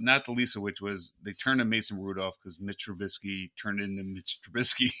 not the least of which was they turned to Mason Rudolph because Mitch Trubisky turned into Mitch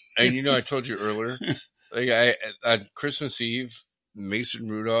Trubisky. And I told you earlier, like on Christmas Eve, Mason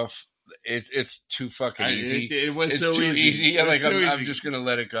Rudolph, it's too fucking easy. It was it's so too easy. I'm just gonna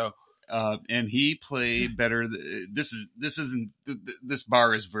let it go. And he played better. This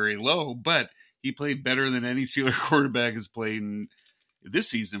bar is very low, but he played better than any Steeler quarterback has played in this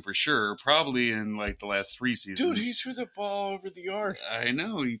season for sure, probably in like the last 3 seasons. Dude, he threw the ball over the yard. I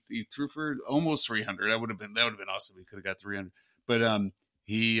know he threw for almost 300. That would have been awesome. He could have got 300. But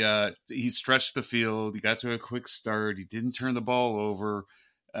he stretched the field. He got to a quick start. He didn't turn the ball over.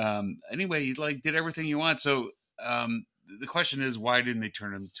 Anyway, he like did everything you want. So the question is, why didn't they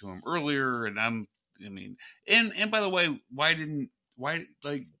turn him to him earlier? And and by the way,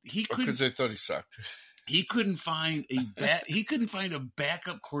 he couldn't, because they thought he sucked. He couldn't find a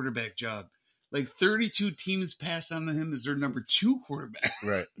backup quarterback job. Like 32 teams passed on him as their number 2 quarterback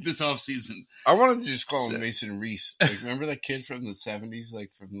this offseason. I wanted to just call him Mason Reese. Like, remember that kid from the 70s,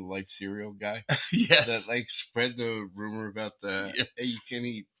 like from the Life cereal guy? Yes. That like spread the rumor about hey, you can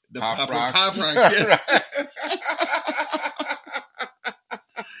eat the Pop Rocks. Pop Rocks, yes.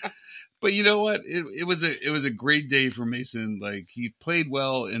 But you know what? It was a great day for Mason. Like he played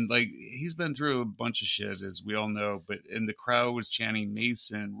well, and like he's been through a bunch of shit, as we all know. But the crowd was chanting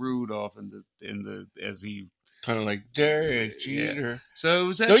Mason Rudolph, as he kind of like Derek Jeter. Yeah. So it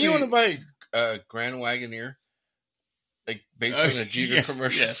was actually, don't you want to buy a Grand Wagoneer, like based on a Jeter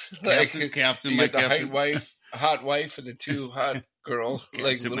commercial? Yes, like Captain, you got the hot wife, and the 2 hot girls,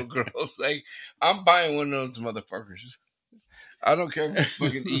 like little girls. Like I'm buying one of those motherfuckers. I don't care if it's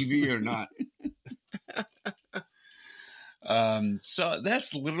fucking EV or not. So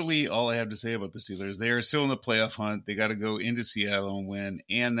that's literally all I have to say about the Steelers. They are still in the playoff hunt. They got to go into Seattle and win,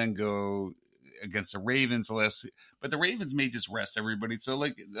 and then go against the Ravens. But the Ravens may just rest everybody. So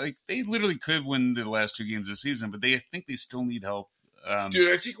like they literally could win the last 2 games of the season, but I think they still need help.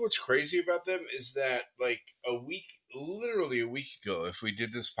 Dude, I think what's crazy about them is that like literally a week ago, if we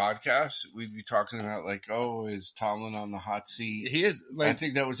did this podcast, we'd be talking about like, oh, is Tomlin on the hot seat? He is. Like, I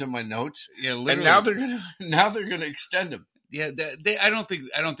think that was in my notes. Yeah, literally. And now they're gonna extend him. Yeah, I don't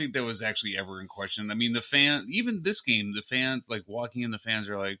think that was actually ever in question. I mean, even this game, the fans like walking in, the fans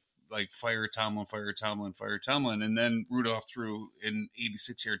are like like fire Tomlin, and then Rudolph threw an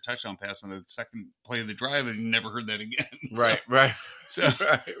 86-yard touchdown pass on the second play of the drive, and you never heard that again. Right. So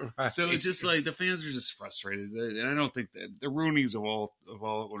it's just like the fans are just frustrated, and I don't think that the Rooneys of all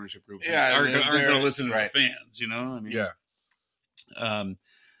ownership groups aren't going to listen to the fans. You know, I mean, yeah. All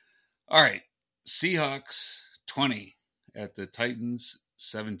right, Seahawks 20 at the Titans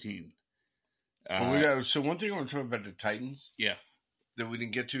 17. So one thing I want to talk about the Titans. Yeah. That we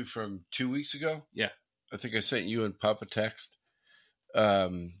didn't get to from 2 weeks ago. Yeah. I think I sent you and Papa text.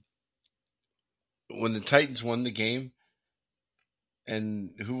 When the Titans won the game, and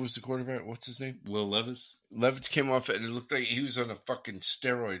who was the quarterback? What's his name? Will Levis. Levis came off, and it looked like he was on a fucking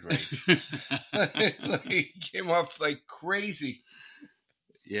steroid rage. He came off like crazy.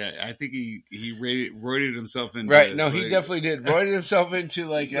 Yeah, I think he roided himself into... Right, no, he definitely did. Roided himself into,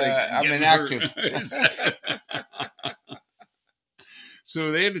 like I'm inactive.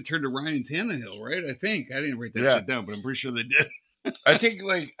 So they had to turn to Ryan Tannehill, right? I think. I didn't write that shit down, but I'm pretty sure they did. I think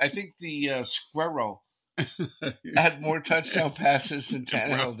the Squirrel had more touchdown passes than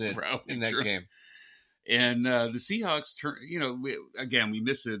Tannehill did in that game. And the Seahawks, we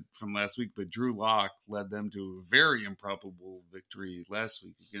missed it from last week, but Drew Lock led them to a very improbable victory last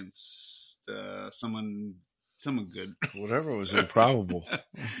week against someone good. Whatever was improbable.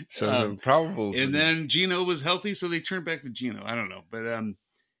 So improbable. And then Geno was healthy, so they turned back to Geno. I don't know, but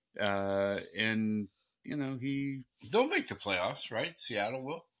he don't make the playoffs, right? Seattle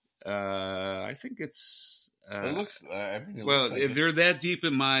will. I think it's. It looks. If they're that deep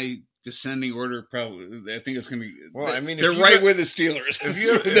in my descending order, probably I think it's going to be. Well, I mean, they're right with the Steelers. If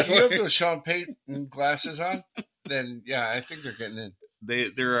you have those Sean Payton glasses on, then yeah, I think they're getting in.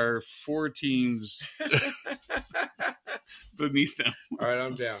 There are 4 teams beneath them. All right,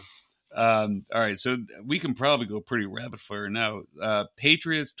 I'm down. All right, so we can probably go pretty rapid fire now.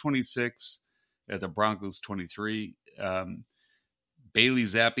 Patriots 26 at the Broncos 23. Bailey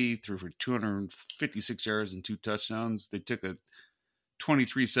Zappi threw for 256 yards and 2 touchdowns. They took a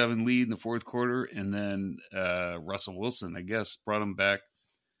 23-7 lead in the fourth quarter, and then Russell Wilson, I guess, brought them back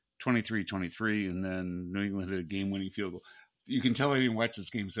 23-23, and then New England hit a game-winning field goal. You can tell I didn't watch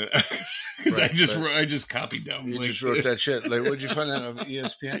this game, so because I just copied down. You just wrote that shit. Like, what'd you find out of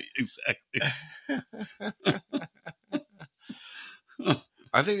ESPN? Exactly.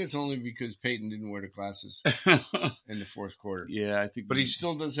 I think it's only because Peyton didn't wear the glasses in the fourth quarter. Yeah, I think. But he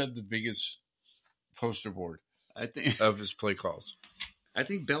still does have the biggest poster board. I think of his play calls. I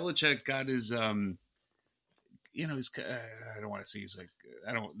think Belichick got his. He's. I don't want to say he's like.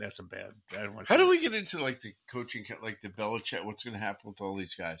 I don't. That's a bad. I don't want to. How do we get into like the coaching, like the Belichick? What's going to happen with all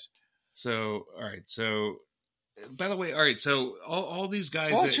these guys? So all right. So by the way, all right. So all these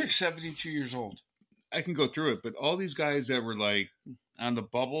guys. Belichick's 72 years old. I can go through it, but all these guys that were like on the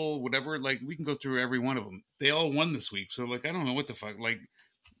bubble, whatever, like we can go through every one of them. They all won this week, so like I don't know what the fuck. Like,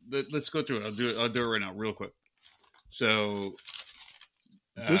 let's go through it. I'll do it right now, real quick. So.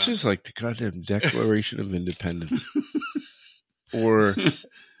 This is like the goddamn Declaration of Independence, or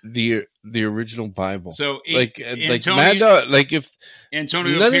the original Bible. So, Maddog, like if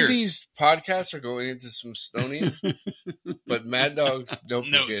Antonio none Pierce. of these podcasts are going into Smithsonian, but Maddog's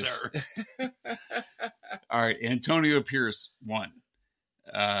notebook is. All right, Antonio Pierce won.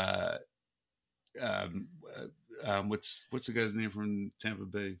 What's the guy's name from Tampa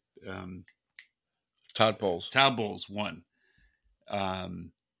Bay? Todd Bowles. Todd Bowles won.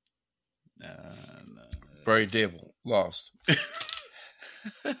 Barry Dable lost.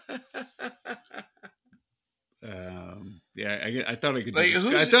 I thought I could. Do this.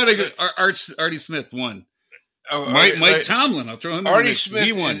 I thought I could. Artie Smith won. Oh, Mike Tomlin. I'll throw him. Artie Smith.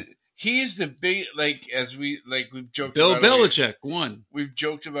 He won. He's the big we've joked. Bill about Belichick won. We've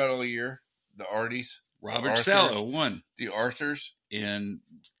joked about all year. The Arties. Robert Saleh won. The Arthurs and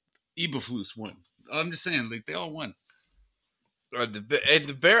Eberflus won. I'm just saying, like they all won.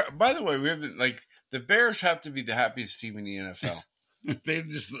 The Bear. By the way, we have the Bears have to be the happiest team in the NFL. They're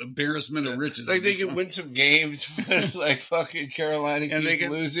just embarrassment of riches. Like they can win some games, like fucking Carolina keeps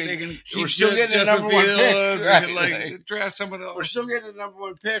losing. They can we're still getting the number one pick. Right? Draft someone else. We're still getting the number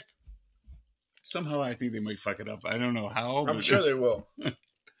one pick. Somehow, I think they might fuck it up. I don't know how. I'm sure they will.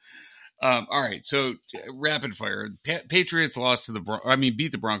 All right, so rapid fire. Patriots lost to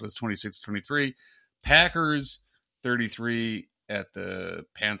beat the Broncos 26-23. Packers 33 at the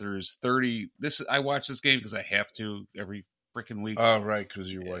Panthers 30. I watch this game because I have to every freaking week. Oh, right, because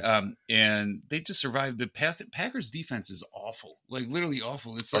of your wife. And they just survived. The Packers defense is awful, like literally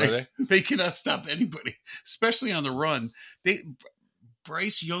awful. It's like they cannot stop anybody, especially on the run.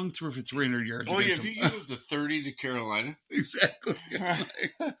 Bryce Young threw for 300 yards. Oh, yeah, if you give the 30 to Carolina. Exactly.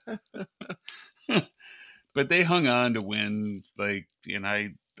 But they hung on to win. Like, and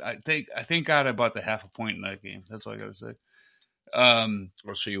I thank God I bought the half a point in that game. That's all I got to say.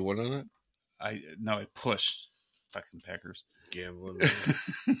 So you won on it? I pushed fucking Packers. Gambling.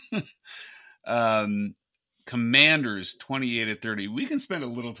 Commanders 28-30. We can spend a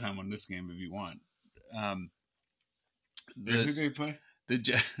little time on this game if you want. Who did they play?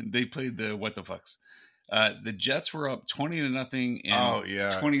 They played the what the fucks. The Jets were up 20-0 and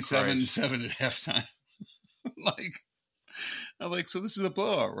 27-7 at halftime. I'm like, so this is a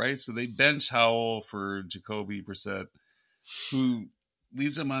blowout, right? So they bench Howell for Jacoby Brissett, who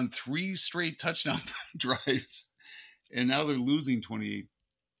leads them on 3 straight touchdown drives. And now they're losing 28-27.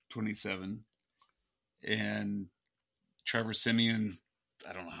 And Trevor Siemian,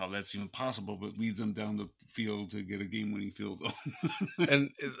 I don't know how that's even possible, but leads them down the field to get a game-winning field goal.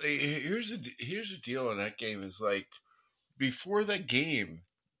 And here's the deal on that game is like, before the game,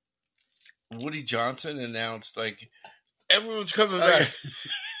 Woody Johnson announced, like, everyone's coming back.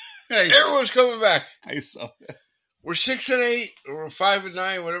 Everyone's coming back. I saw that. We're 6-8 or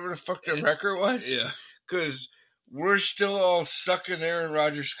 5-9, whatever the fuck their record was. Yeah. Because we're still all sucking Aaron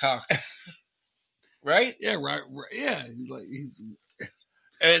Rodgers' cock. Right? Yeah, right. Yeah.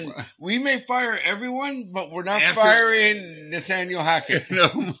 And we may fire everyone, but we're not firing Nathaniel Hackett.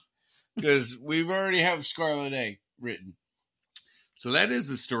 No. Because we've already have Scarlet A written. So that is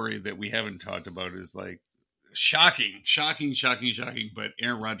the story that we haven't talked about, is like shocking. But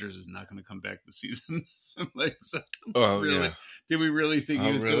Aaron Rodgers is not going to come back this season. Like, so, really? Yeah. Did we really think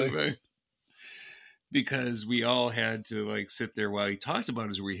he was coming back? Because we all had to like sit there while he talked about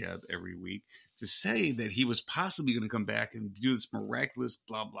his rehab every week to say that he was possibly going to come back and do this miraculous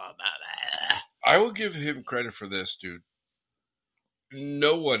blah, blah, blah, blah. I will give him credit for this, dude.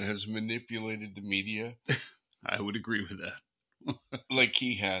 No one has manipulated the media. I would agree with that. Like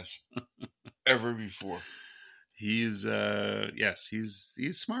he has ever before. He's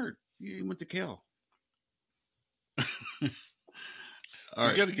he's smart. He went to Kale. All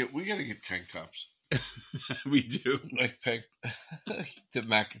right. We gotta get tank tops. We do. Like the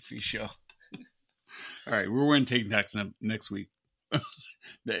McAfee show. All right, we're going to take next week.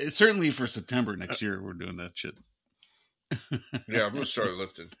 Certainly for September next year, we're doing that shit. Yeah, I'm going to start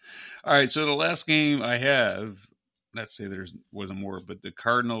lifting. All right, so the last game I have, let's say there wasn't more, but the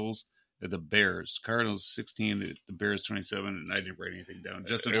Cardinals at the Bears. Cardinals 16, the Bears 27, and I didn't write anything down.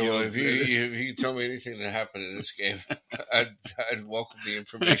 Just if you tell me anything that happened in this game, I'd welcome the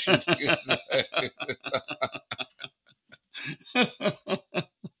information.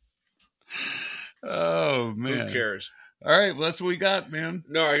 Oh, man. Who cares? All right, well, that's what we got, man.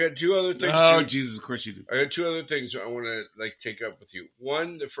 No, I got 2 other things. Oh, Jesus, of course you do. I got 2 other things I want to like take up with you.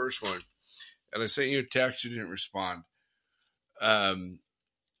 One, the first one, and I sent you a text, you didn't respond. I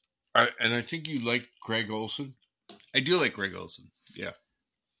think you like Greg Olson. I do like Greg Olson. Yeah.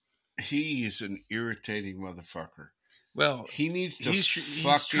 He is an irritating motherfucker. Well, he needs to. He's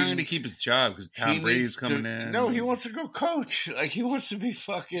trying to keep his job because Tom Brady's coming in. No, he wants to go coach. Like he wants to be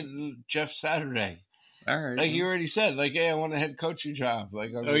fucking Jeff Saturday. All right. Like you already said, like, hey, I want a head coaching job. Like,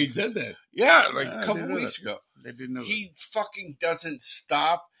 he said that. Yeah, like a couple weeks ago. I didn't know. He fucking doesn't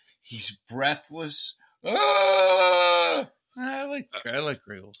stop. He's breathless. I like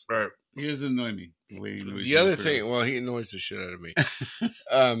Greg Olson. Right. He doesn't annoy me the way he annoys the other thing. Well, he annoys the shit out of me.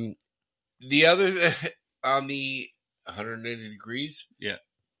 The other on the 180 degrees. Yeah.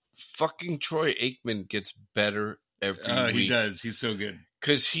 Fucking Troy Aikman gets better every week. He does. He's so good.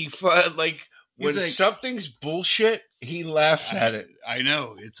 Because when something's bullshit, he laughs at it. I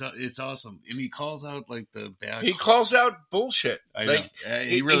know. It's awesome. And he calls out like the bad. He calls out bullshit. I know.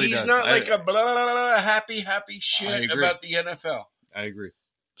 He really does. He's not like a blah, blah, blah, happy shit about the NFL. I agree.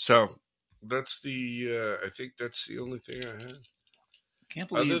 So that's I think that's the only thing I had. Can't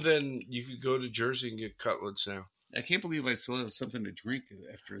believe. Other than you could go to Jersey and get cutlets now. I can't believe I still have something to drink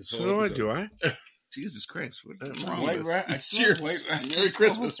after this whole episode. Do I? Jesus Christ. What's wrong white with rat. I cheers. White rat. Merry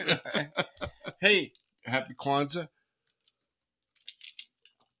Christmas. Hey, happy Kwanzaa.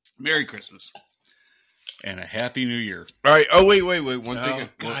 Merry Christmas. And a Happy New Year. All right. Oh, wait. One thing.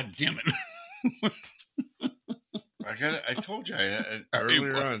 God damn it. I told you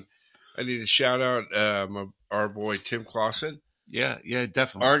earlier on. I need to shout out our boy Tim Clausen. Yeah,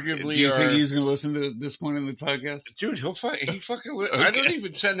 definitely. Arguably, do you think he's going to listen to this point in the podcast? Dude, he fucking. Okay. I don't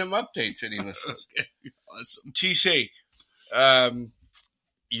even send him updates, and he listens. Okay. Awesome. TC,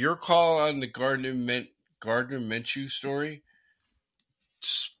 your call on the Gardner Minshew story,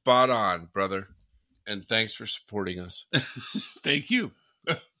 spot on, brother. And thanks for supporting us. Thank you.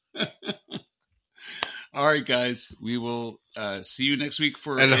 All right, guys. We will see you next week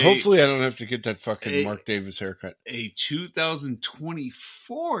for hopefully I don't have to get that fucking Mark Davis haircut. A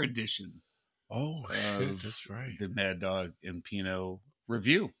 2024 edition. Oh, shit. That's right. The Maddog and Pino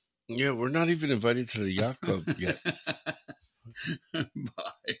review. Yeah, we're not even invited to the yacht club yet. Bye.